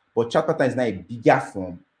pattern. But chart pattern is now a bigger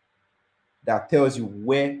form that tells you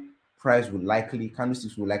where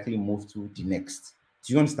candlesticks will likely move to the next.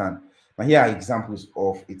 Do you understand? Now here are examples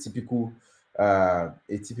of a typical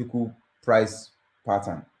price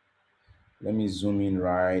pattern. Let me zoom in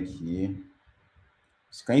right here.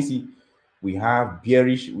 So can you see we have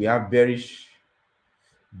bearish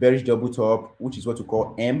double top, which is what we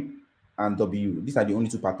call M and W. These are the only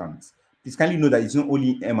two patterns. Please kindly know that it's not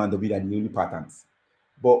only M and W that are the only patterns.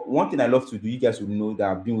 But one thing I love to do, you guys will know that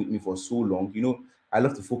have been with me for so long, I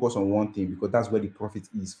love to focus on one thing because that's where the profit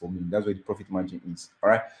is for me. That's where the profit margin is. All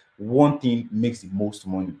right. One thing makes the most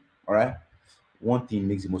money. All right. One thing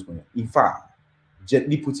makes the most money. In fact, Jet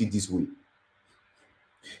Li puts it this way.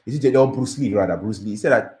 Is it Bruce Lee rather? Bruce Lee. He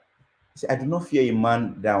said, I do not fear a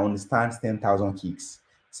man that understands 10,000 kicks.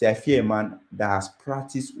 Say, I fear a man that has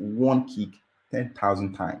practiced one kick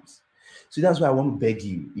 10,000 times. So that's why I want to beg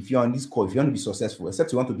you, if you're on this call, if you want to be successful,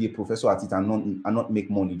 except you want to be a professor at it and not make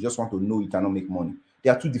money, you just want to know you cannot make money.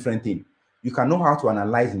 There are two different things. You can know how to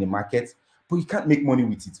analyze in the market, but you can't make money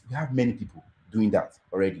with it. We have many people doing that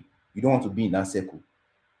already. You don't want to be in that circle.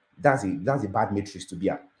 That's a bad matrix to be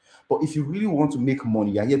at. But if you really want to make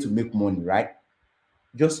money, you're here to make money, right?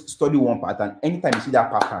 Just study one pattern. Anytime you see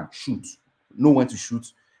that pattern, shoot. Know when to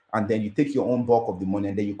shoot, and then you take your own bulk of the money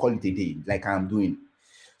and then you call it a day, like I'm doing.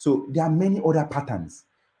 So there are many other patterns.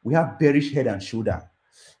 We have bearish head and shoulder.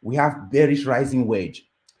 We have bearish rising wedge.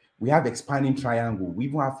 We have expanding triangle. We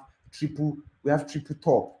even have triple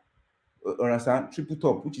top. Understand? Triple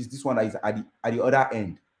top, which is this one that is at the other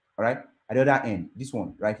end. All right? At the other end, this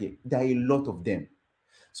one right here. There are a lot of them.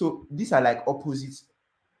 So these are like opposites.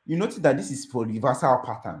 You notice that this is for reversal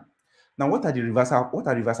pattern. Now, what are reversal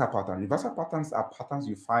patterns? Reversal patterns are patterns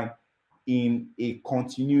you find in a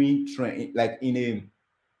continuing trend, like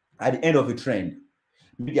at the end of a trend,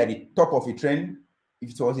 maybe at the top of a trend.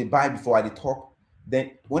 If it was a buy before at the top,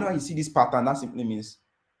 then whenever you see this pattern, that simply means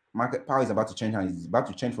market power is about to change hands. It's about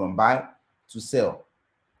to change from buy to sell.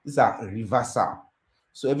 These are reversal.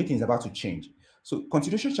 So everything is about to change. So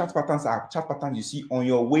continuation chart patterns are chart patterns you see on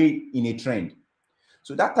your way in a trend.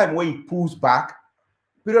 So that time when it pulls back,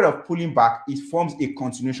 period of pulling back, it forms a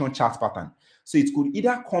continuation chart pattern. So it could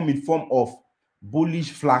either come in form of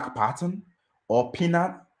bullish flag pattern, or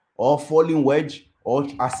peanut, or falling wedge, or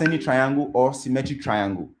ascending triangle, or symmetric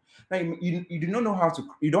triangle. Now you do not know how to.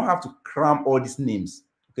 You don't have to cram all these names.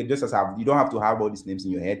 Okay, just as you don't have to have all these names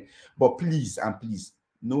in your head, but please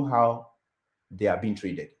know how they are being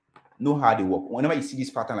traded. Know how they work. Whenever you see this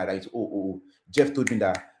pattern like that, it's Jeff told me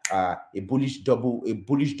that a bullish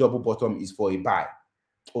double bottom is for a buy.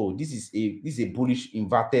 Oh, this is a bullish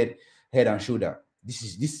inverted head and shoulder. This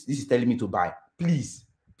is telling me to buy. Please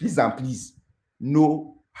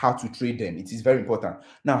know how to trade them. It is very important.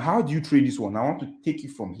 Now, how do you trade this one? I want to take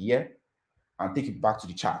it from here and take it back to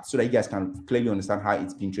the chart so that you guys can clearly understand how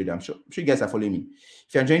it's being traded. I'm sure you guys are following me.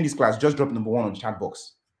 If you're enjoying this class, just drop number 1 on the chat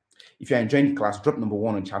box. If you're enjoying the class, drop number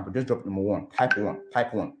 1 on the chat box. Just drop number 1. Type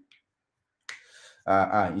 1.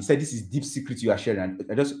 He said this is deep secret you are sharing.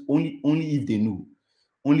 I just only if they knew.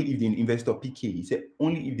 Only if the investor PK. He said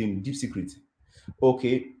only if they knew. Deep secret.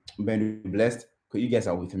 Okay, Ben blessed. Because you guys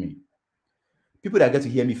are with me. People that get to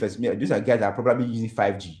hear me first, these are guys that are probably using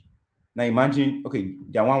 5G. Now imagine, okay,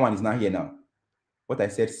 their one is not here now. What I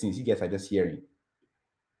said since you guys are just hearing.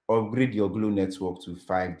 Upgrade your Glow network to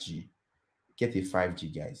 5G. Get a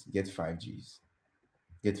 5G, guys. Get 5Gs.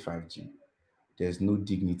 Get 5G. There's no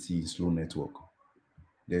dignity in slow network.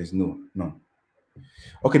 There's none.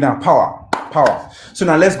 Okay, now power. So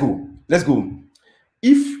now let's go.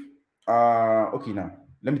 If okay, now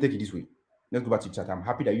let me take it this way. Let's go back to chat. I'm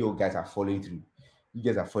happy that you guys are following through. You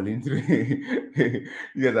guys are following through.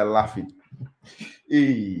 You guys are laughing.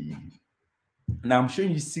 Hey. Now I'm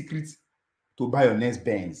showing you secrets to buy your next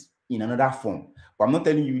Benz in another form. But I'm not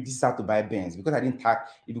telling you this is how to buy Benz because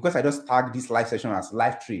I just tagged this live session as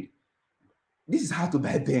live trade. This is how to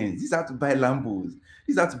buy Benz. This is how to buy Lambos.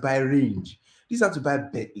 This is how to buy Range. This is how to buy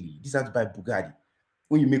Bentley. This is how to buy Bugatti.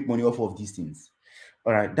 When you make money off of these things.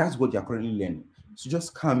 All right, that's what you're currently learning. So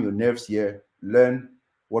just calm your nerves here, learn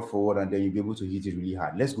word for word, and then you'll be able to hit it really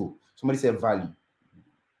hard. Let's go. Somebody said value.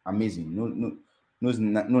 Amazing.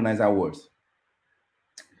 No nicer words.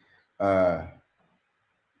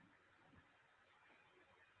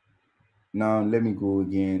 Now let me go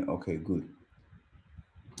again. Okay, good.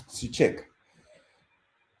 So check.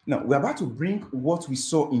 Now we're about to bring what we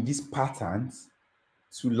saw in these patterns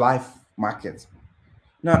to live market.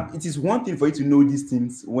 Now it is one thing for you to know these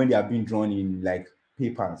things when they are being drawn in like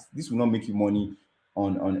papers. This will not make you money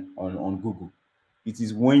on Google. It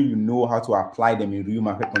is when you know how to apply them in real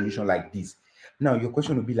market condition like this. Now your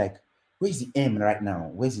question will be like, where is the M right now?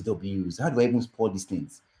 Where's the W's? How do I even spot these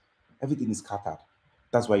things? Everything is scattered.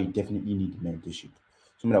 That's why you definitely need mentorship.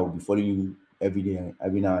 Someone that will be following you every day,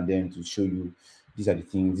 every now and then to show you these are the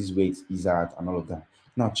things, this way it is at, and all of that.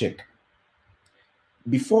 Now check.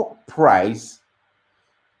 Before price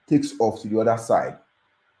takes off to the other side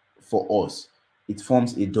for us, it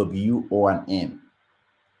forms a W or an M.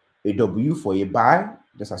 A W for a buy,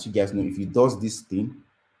 just as you guys know, if it does this thing,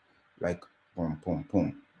 like boom, boom,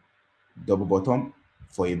 boom, double bottom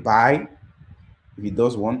for a buy. If it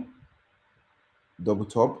does one, double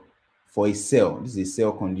top for a sell. This is a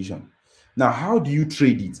sell condition. Now, how do you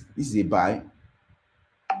trade it? This is a buy.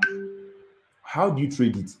 How do you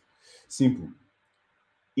trade it? Simple.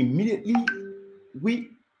 Immediately,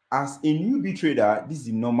 we as a newbie trader, this is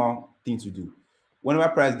the normal thing to do. Whenever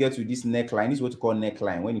price gets to this neckline, this is what you call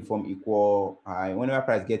neckline. When it form equal high, whenever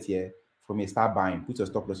price gets here, from here, start buying. Put your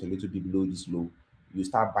stop loss a little bit below this low. You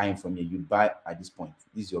start buying from here. You buy at this point.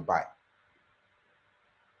 This is your buy.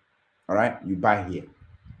 All right, you buy here.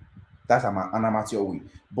 That's an amateur way.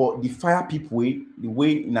 But the fire people way, the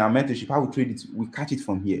way in our mentorship, how we trade it, we catch it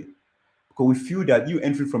from here. Because we feel that you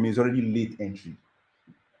entry from here is already late entry.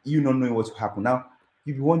 You not knowing what will happen. Now,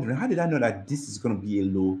 you'll be wondering, how did I know that this is going to be a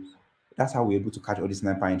low? That's how we're able to catch all these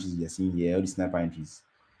sniper entries you're seeing here, all these sniper entries.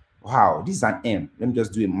 Wow, this is an M. Let me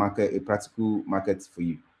just do a practical market for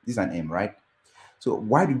you. This is an M, right? So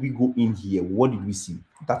why did we go in here? What did we see?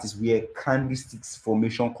 That is where candlesticks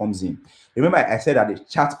formation comes in. Remember, I said that the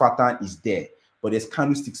chart pattern is there, but there's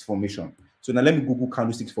candlesticks formation. So now let me Google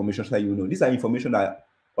candlesticks formation so that you know. These are information that are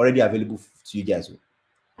already available to you guys.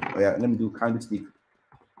 Oh, yeah, let me do candlestick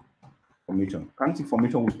formation. Candlestick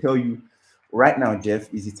formation will tell you right now,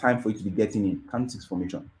 Jeff, is the time for you to be getting in. Candlesticks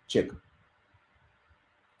formation. Check.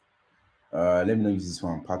 Let me not use this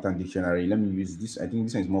one. Pattern dictionary. Let me use this. I think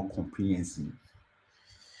this one is more comprehensive.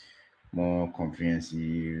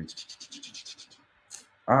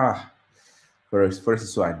 First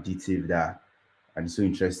is so addictive that and it's so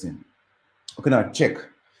interesting. Okay, now check.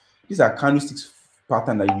 These are candlesticks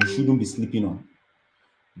pattern that you shouldn't be sleeping on.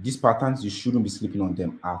 These patterns, you shouldn't be sleeping on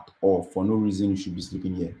them at all. For no reason you should be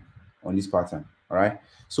sleeping here on this pattern. All right.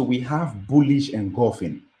 So we have bullish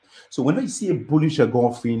engulfing. So whenever you see a bullish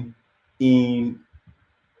engulfing in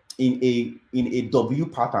a W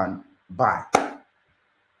pattern, buy.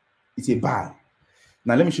 It's a buy.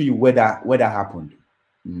 Now let me show you where that happened.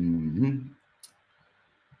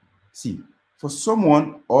 See, for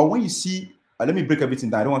someone, or when you see, let me break everything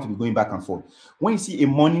down. I don't want to be going back and forth. When you see a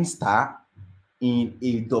morning star in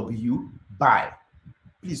a W, buy.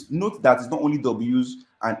 Please note that it's not only W's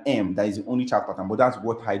and M that is the only chart pattern, but that's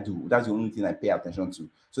what I do. That's the only thing I pay attention to.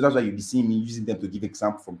 So that's why you'll be seeing me using them to give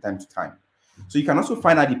example from time to time. So you can also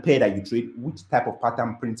find out the pair that you trade, which type of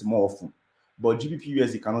pattern prints more often. But GBP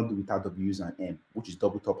USD cannot do without W's and M, which is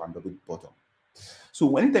double top and double bottom.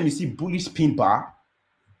 So anytime you see bullish pin bar,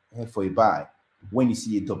 head for a buy. When you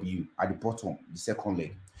see a W at the bottom, the second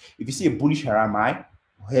leg. If you see a bullish Haramai,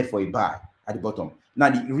 head for a buy at the bottom.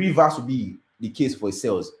 Now the reverse will be the case for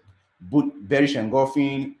sales. Bearish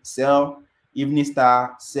engulfing, sell, evening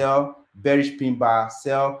star, sell, bearish pin bar,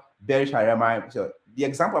 sell, bearish Haramai. So the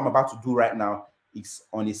example I'm about to do right now is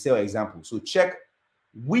on a sell example. So check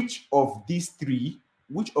which of these three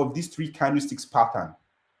candlesticks pattern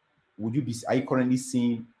are you currently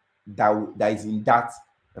seeing that is in that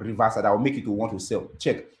reversal that will make you to want to sell.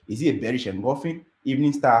 Check. Is it a bearish engulfing,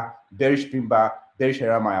 evening star, bearish pin bar, bearish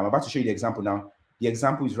Haramai? I'm about to show you the example now. The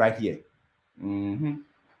example is right here. Now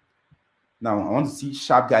I want to see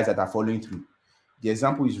sharp guys that are following through. The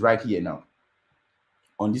example is right here now.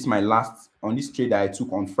 On this trade that I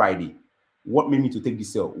took on Friday. What made me to take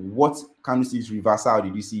this sell? What candlesticks reversal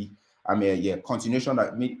did you see? Continuation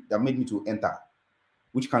that made me to enter.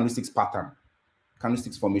 Which candlesticks pattern?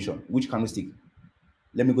 Candlesticks formation. Which candlestick?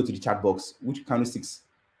 Let me go to the chat box. Which candlesticks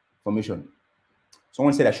formation?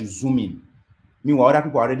 Someone said I should zoom in. Meanwhile, other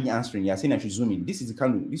people are already answering. You're saying I should zoom in. This is the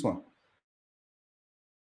candle. This one.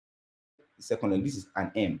 The second leg. This is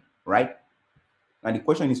an M, right? Now the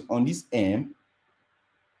question is on this M.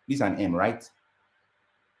 This is an M, right?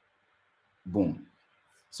 Boom.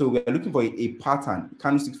 So we're looking for a pattern,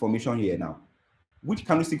 candlestick formation here now. Which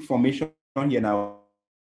candlestick formation here now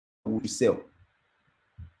would you sell?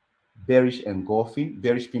 Bearish engulfing,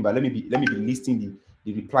 bearish pin bar. Let me be listing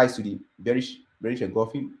the replies to the bearish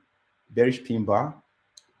engulfing, bearish pin bar,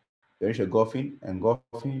 bearish engulfing,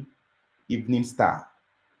 evening star.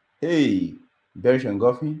 Hey, bearish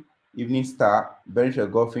engulfing, evening star, bearish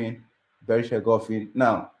engulfing, bearish engulfing.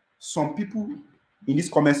 Now, some people in this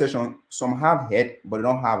comment section, some have head, but they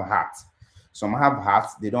don't have heart. Some have heart,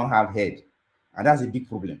 they don't have head. And that's a big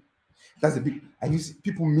problem. That's a big, I use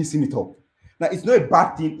people missing it up. Now, it's not a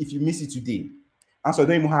bad thing if you miss it today. And so I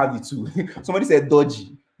don't even have it too. Somebody said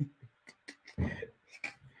dodgy.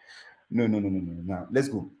 No. Now, let's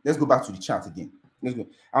go. Let's go back to the chart again. Let's go.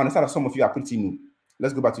 I understand that some of you are pretty new.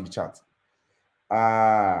 Let's go back to the chart.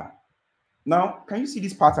 Now, can you see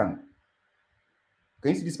this pattern?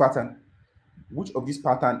 Can you see this pattern? Which of this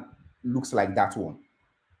pattern looks like that one?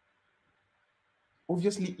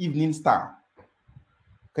 Obviously, evening star.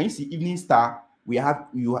 Can you see evening star? You're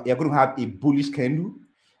going to have a bullish candle,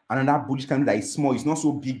 another bullish candle that is small. It's not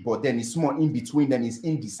so big, but then it's small in between. Then it's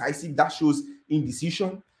indecisive. That shows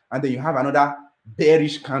indecision. And then you have another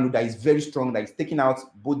bearish candle that is very strong, that is taking out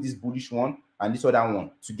both this bullish one and this other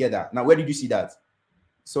one together. Now, where did you see that?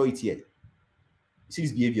 Saw it here. You see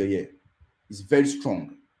this behavior here? It's very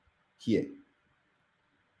strong here.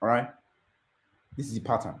 All right. This is the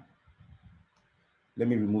pattern. Let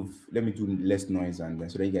me do less noise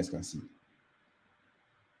and so that you guys can see.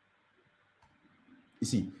 You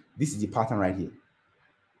see, this is the pattern right here.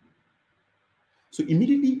 So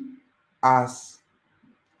immediately as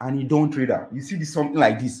an Idon trader, you see this something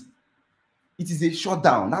like this. It is a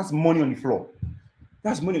shutdown. That's money on the floor.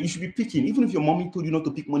 That's money you should be picking. Even if your mommy told you not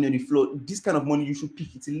to pick money on the floor, this kind of money you should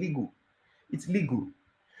pick. It's illegal. It's legal.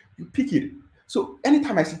 You pick it. So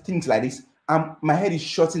anytime I see things like this, my head is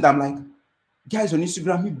shutting down. I'm like, guys on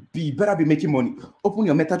Instagram, you better be making money. Open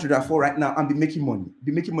your MetaTrader 4 right now and be making money.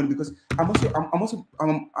 Be making money because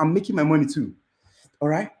I'm making my money too. All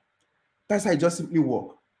right. That's how it just simply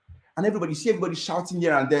work. And everybody shouting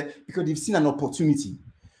here and there because they've seen an opportunity.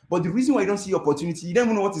 But the reason why you don't see opportunity, you don't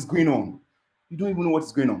even know what is going on. You don't even know what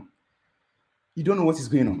is going on. You don't know what is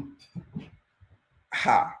going on.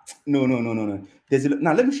 No.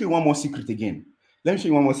 Now let me show you one more secret again. Let me show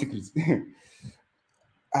you one more secret.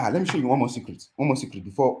 Let me show you one more secret. One more secret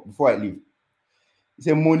before I leave. It's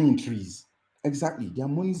a money in trees. Exactly. There are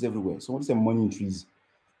monies everywhere. So what is a money in trees?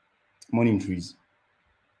 Money in trees.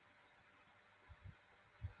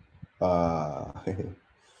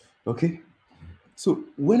 Okay. So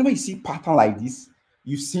whenever you see pattern like this,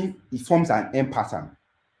 you see it forms an end pattern.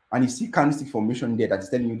 And you see candlestick formation there that is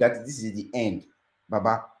telling you that this is the end.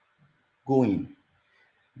 Baba, go in.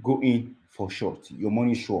 Go in for short. Your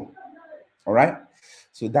money is sure. All right.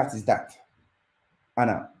 So that is that.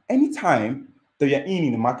 And anytime that you're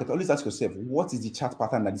in the market, always ask yourself, what is the chart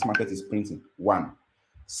pattern that this market is printing? One.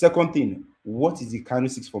 Second thing, what is the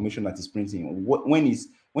candlestick formation that is printing? When is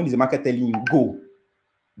the market telling you go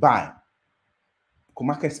buy? The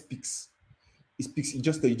market speaks. It speaks. It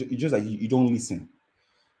just that you don't listen.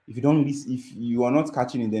 If you don't listen, if you are not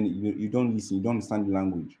catching it, then you don't listen. You don't understand the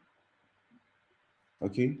language.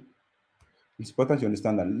 Okay. It's important to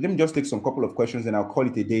understand that. Let me just take some couple of questions and I'll call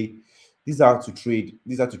it a day. These are to trade.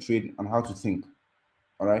 These are to trade and how to think.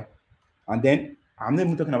 All right. And then I'm not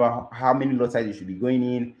even talking about how many lot size you should be going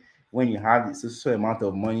in when you have this so amount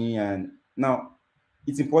of money. And now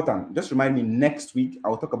it's important. Just remind me, next week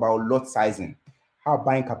I'll talk about lot sizing, how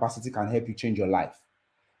buying capacity can help you change your life.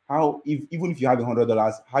 How even if you have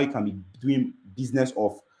 $100, how you can be doing business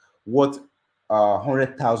of what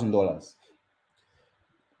 $100,000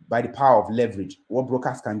 by the power of leverage, what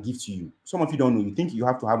brokers can give to you. Some of you don't know. You think you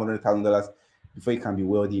have to have $100,000 before you can be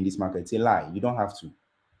wealthy in this market. It's a lie. You don't have to.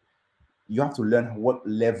 You have to learn what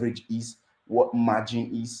leverage is, what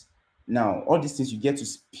margin is. Now, all these things you get to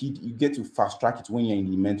speed, you get to fast track it when you're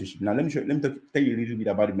in the mentorship. Now, let me tell you a little bit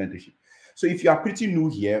about the mentorship. So if you are pretty new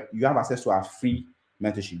here, you have access to our free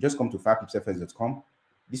mentorship. Just come to 5pipsfs.com.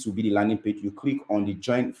 This will be the landing page. You click on the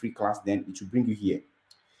join free class, then it will bring you here.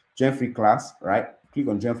 Join free class, right? Click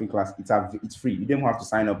on join free class. It's free. You don't have to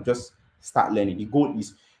sign up. Just start learning. The goal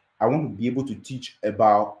is I want to be able to teach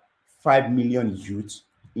about 5 million youths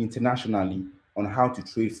internationally on how to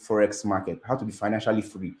trade Forex market, how to be financially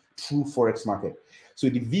free through Forex market. So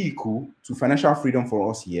the vehicle to financial freedom for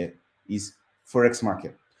us here is Forex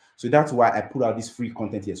market. So that's why I put out this free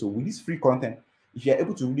content here. So with this free content, if you're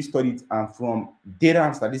able to really study it and from data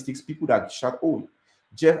and statistics, people that shout, oh,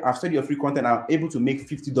 Jeff, I've studied your free content, I'm able to make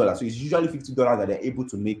 $50. So it's usually $50 that they're able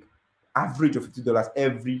to make, average of $50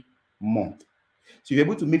 every month. So if you're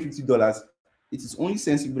able to make $50, it is only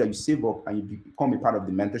sensible that you save up and you become a part of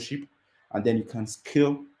the mentorship, and then you can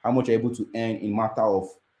scale how much you're able to earn in matter of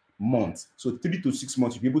months. So 3 to 6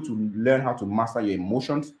 months, you'll be able to learn how to master your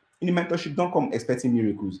emotions. In the mentorship, don't come expecting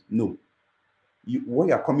miracles. No. What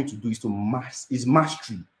you're coming to do is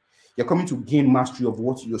mastery. You're coming to gain mastery of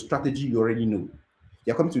what your strategy you already know.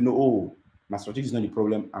 You're coming to know, oh, my strategy is not the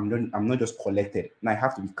problem. I'm not just collected. Now I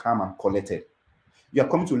have to be calm and collected. You're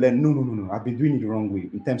coming to learn, no. I've been doing it the wrong way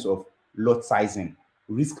in terms of lot sizing,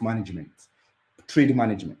 risk management, trade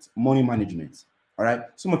management, money management. All right.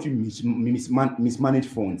 Some of you mismanage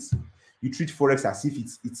funds. You treat Forex as if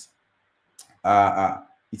it's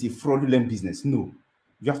a fraudulent business. No.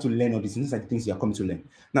 You have to learn all these things. These are the things you are coming to learn.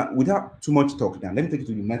 Now, without too much talk, now let me take you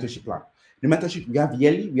to the mentorship plan. The mentorship, we have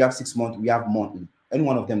yearly, we have 6 months, we have monthly. Any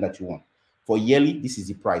one of them that you want. For yearly, this is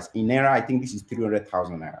the price. In Naira, I think this is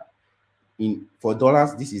 300,000 Naira. For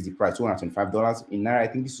dollars, this is the price, $225. In Naira, I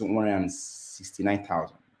think this is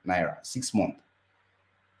 169,000 Naira, 6 months.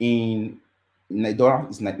 In dollar,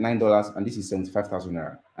 it's like $9, and this is 75,000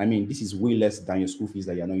 Naira. I mean, this is way less than your school fees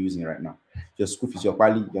that you're not using right now. Your school fees, your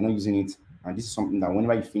pali, you're not using it. And this is something that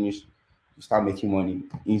whenever you finish, you start making money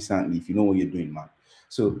instantly if you know what you're doing, man.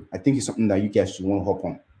 So I think it's something that you guys should want to hop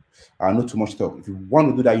on. Not too much talk. If you want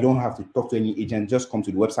to do that, you don't have to talk to any agent. Just come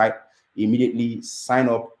to the website, immediately sign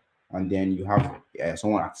up, and then you have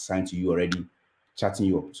someone assigned to you already chatting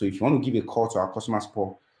you up. So if you want to give a call to our customer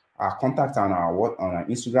support, our contact on our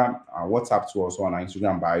Instagram, our WhatsApp to also on our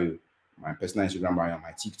Instagram bio, my personal Instagram bio,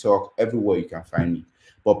 my TikTok, everywhere you can find me.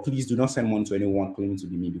 But please do not send money to anyone claiming to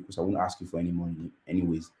be me, because I won't ask you for any money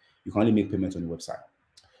anyways. You can only make payments on the website.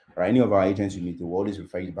 Or any of our agents you meet, they will always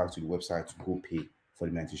refer you back to the website to go pay for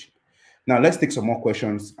the mentorship. Now let's take some more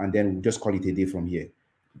questions, and then we'll just call it a day from here.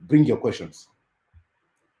 Bring your questions.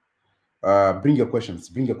 Bring your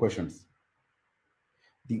questions.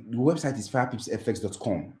 The website is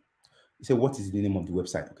firepipsfx.com. You say, what is the name of the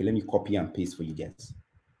website? Okay, let me copy and paste for you guys.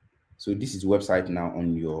 So this is the website now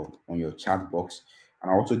on your chat box,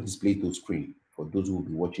 and I'll also display it on screen for those who will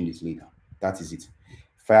be watching this later. That is it,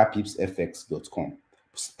 firepipsfx.com.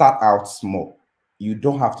 Start out small. You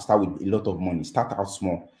don't have to start with a lot of money. Start out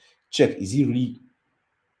small. Check, is it really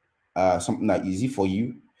something that is easy for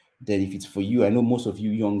you? Then if it's for you, I know most of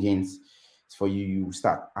you youngins, it's for you, you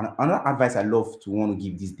start. And another advice I love to want to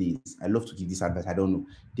give these days, I love to give this advice, I don't know,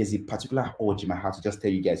 there's a particular urge in my heart to just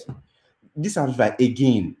tell you guys, this advice,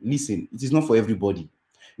 again, listen, it is not for everybody.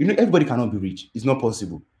 You know, everybody cannot be rich. It's not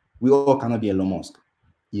possible. We all cannot be Elon Musk.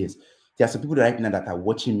 Yes. There are some people right now that are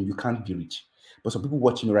watching me, you can't be rich. But some people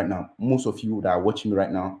watching me right now, most of you that are watching me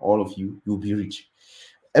right now, all of you, you'll be rich.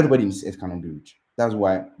 Everybody in this earth cannot be rich. That's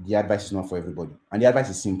why the advice is not for everybody. And the advice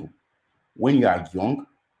is simple. When you are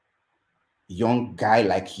young guy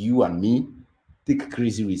like you and me, take a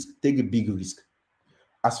crazy risk. Take a big risk.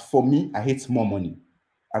 As for me, I hate small money.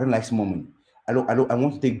 I don't like small money. I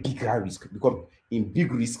want to take bigger risk, because in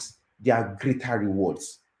big risks, there are greater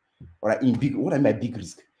rewards. All right, what I mean by big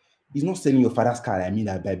risk? It's not selling your father's car. I mean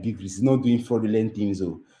that by big risk. It's not doing fraudulent things.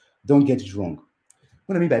 So don't get it wrong.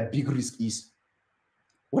 What I mean by big risk is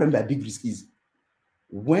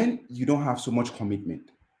when you don't have so much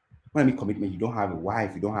commitment. When I mean commitment, you don't have a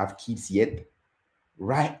wife, you don't have kids yet.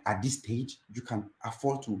 Right at this stage, you can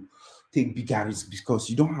afford to take bigger risks because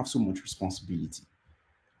you don't have so much responsibility.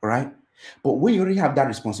 All right. But when you already have that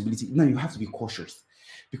responsibility, now you have to be cautious,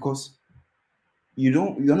 because you're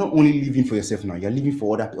not only living for yourself now, you're living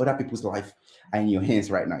for other people's life are in your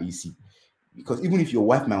hands right now, you see. Because even if your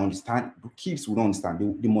wife might understand, the kids will not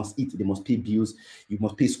understand. They must eat, they must pay bills, you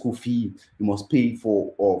must pay school fee, you must pay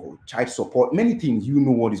for child support, many things. You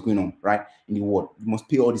know what is going on, right, in the world. You must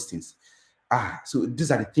pay all these things. So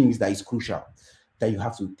these are the things that is crucial, that you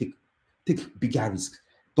have to take bigger risks.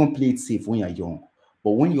 Don't play it safe when you're young.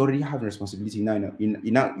 But when you already have responsibility, you now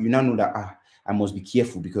know that I must be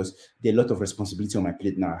careful because there are a lot of responsibility on my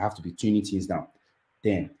plate now. I have to be tuning things down.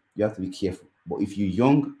 Then you have to be careful. But if you're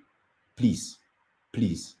young, please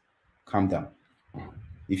calm down.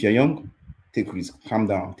 If you're young, take risk. Calm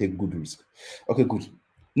down, take good risk. Okay, good.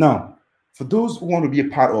 Now, for those who want to be a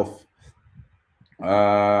part of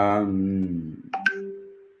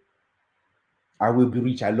I will be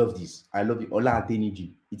rich. I love this. I love it. Ola Adeniji.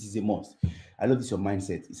 It is a must. I love this, your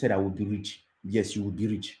mindset. He said, I will be rich. Yes, you will be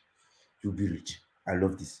rich. You'll be rich. I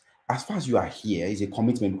love this. As far as you are here, is a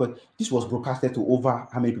commitment, because this was broadcasted to over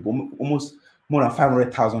how many people? Almost more than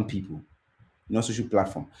 500,000 people in our social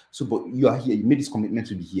platform. So, but you are here. You made this commitment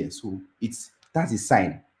to be here. So that's a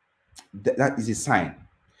sign. That is a sign.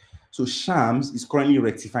 So Shams is currently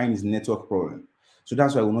rectifying his network problem. So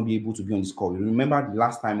that's why I will not be able to be on this call. Remember the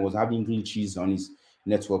last time I was having glitches on his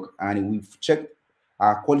network, and we've checked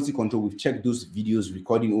our quality control. We've checked those videos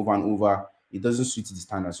recording over and over. It doesn't suit the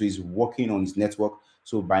standard. So he's working on his network.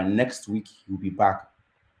 So by next week, he'll be back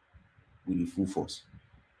with the full force.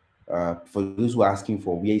 For those who are asking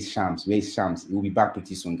for where is Shams, where is Shams, he will be back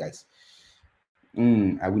pretty soon, guys.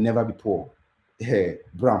 I will never be poor.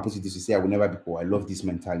 Brown put it this to say, I will never be poor. I love this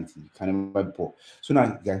mentality. You can never be poor. So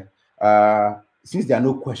now, guys, since there are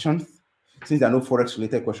no questions, since there are no forex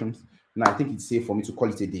related questions, now I think it's safe for me to call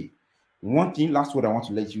it a day. One thing, last word I want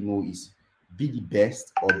to let you know is be the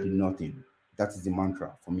best or be nothing. That is the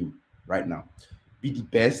mantra for me right now. Be the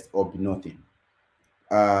best or be nothing.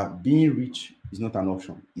 Being rich is not an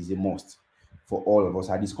option, it's a must for all of us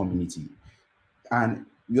at this community. And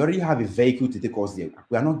we already have a vehicle to take us there.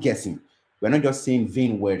 We are not guessing. We're not just saying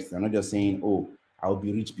vain words. We're not just saying, oh, I'll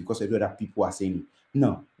be rich because every other people are saying it.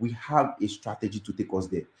 No, we have a strategy to take us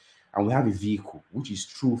there. And we have a vehicle, which is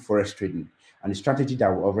true forex trading. And the strategy that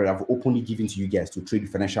we already have openly given to you guys to trade the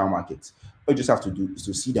financial markets. All you just have to do is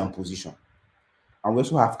to see them position. And we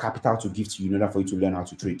also have capital to give to you in order for you to learn how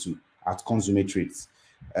to trade too at Consummate Trades.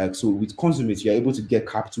 So with Consummate, you're able to get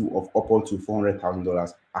capital of upward to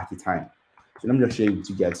 $400,000 at a time. So let me just share with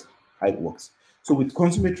you guys how it works. So with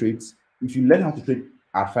Consummate Trades, if you learn how to trade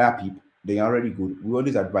at FirePeep, then you're already good. We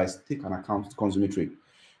always advise take an account to Consummate Trade.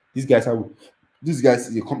 These guys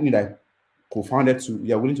is a company that co-founded to,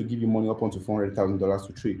 they are willing to give you money up onto $400,000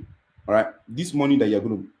 to trade. All right. This money that you're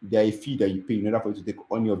going to, there is a fee that you pay in order for you to take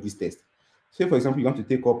any of these tests. Say, for example, you want to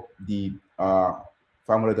take up the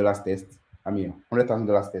 $500 test,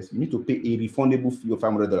 $100,000 test, you need to pay a refundable fee of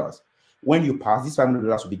 $500. When you pass, this $500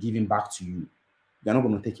 will be given back to you. You're not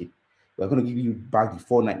going to take it. We're going to give you back the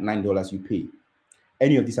 $499 you pay.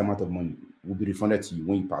 Any of this amount of money will be refunded to you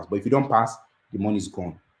when you pass. But if you don't pass, the money is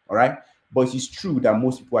gone. All right. But it's true that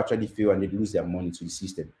most people actually fail and they lose their money to the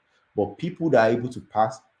system. But people that are able to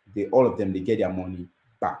pass, all of them, they get their money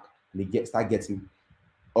back. They start getting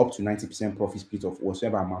up to 90% profit split of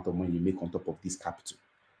whatever amount of money you make on top of this capital.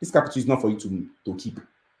 This capital is not for you to keep.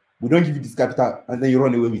 We don't give you this capital and then you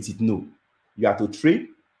run away with it. No. You have to trade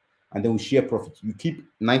and then we share profit. You keep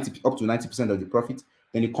up to 90% of the profit.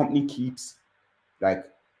 Then the company keeps like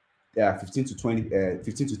 15 to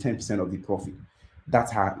 10% of the profit.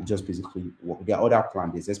 That's how it just basically works. There are other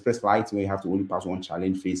plans. There's Express Flights where you have to only pass one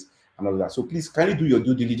challenge phase and all of that. So please kindly do your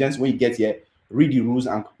due diligence when you get here. Read the rules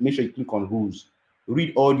and make sure you click on rules.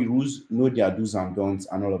 Read all the rules, know their do's and don'ts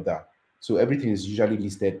and all of that. So everything is usually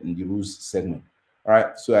listed in the rules segment. All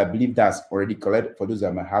right. So I believe that's already correct for those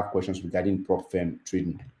that might have questions regarding prop firm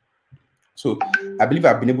trading. So I believe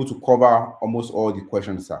I've been able to cover almost all the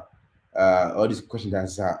questions, sir. All these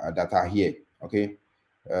questions that are here. Okay.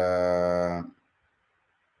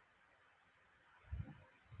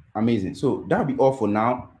 Amazing. So that'll be all for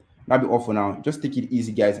now. Just take it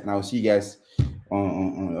easy, guys, and I'll see you guys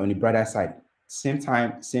on the brighter side. Same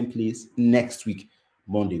time, same place next week,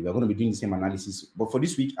 Monday. We're going to be doing the same analysis. But for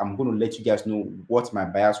this week, I'm going to let you guys know what my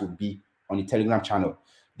bias would be on the Telegram channel.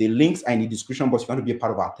 The links are in the description box. If you want to be a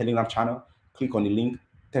part of our Telegram channel, click on the link.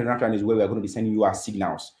 Telegram channel is where we're going to be sending you our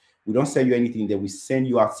signals. We don't sell you anything there. We send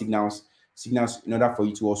you our signals in order for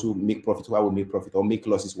you to also make profit while we make profit, or make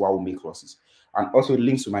losses while we make losses. And also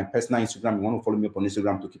links to my personal Instagram. You want to follow me up on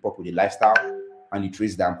Instagram to keep up with the lifestyle and the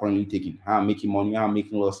trades that I'm currently taking, how I'm making money, how I'm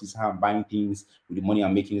making losses, how I'm buying things with the money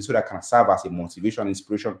I'm making, so that can serve as a motivation,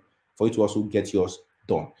 inspiration for you to also get yours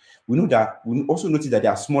done. We also notice that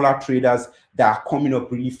there are smaller traders that are coming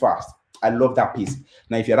up really fast. I love that pace.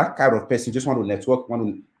 Now, if you're that kind of person, just want to network,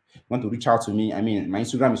 want to reach out to me, my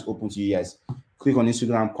Instagram is open to you guys. Click on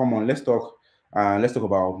Instagram. Come on, let's talk. Let's talk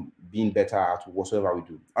about being better at whatsoever we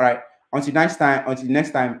do. All right. Until next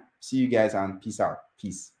time, see you guys and peace out.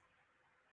 Peace.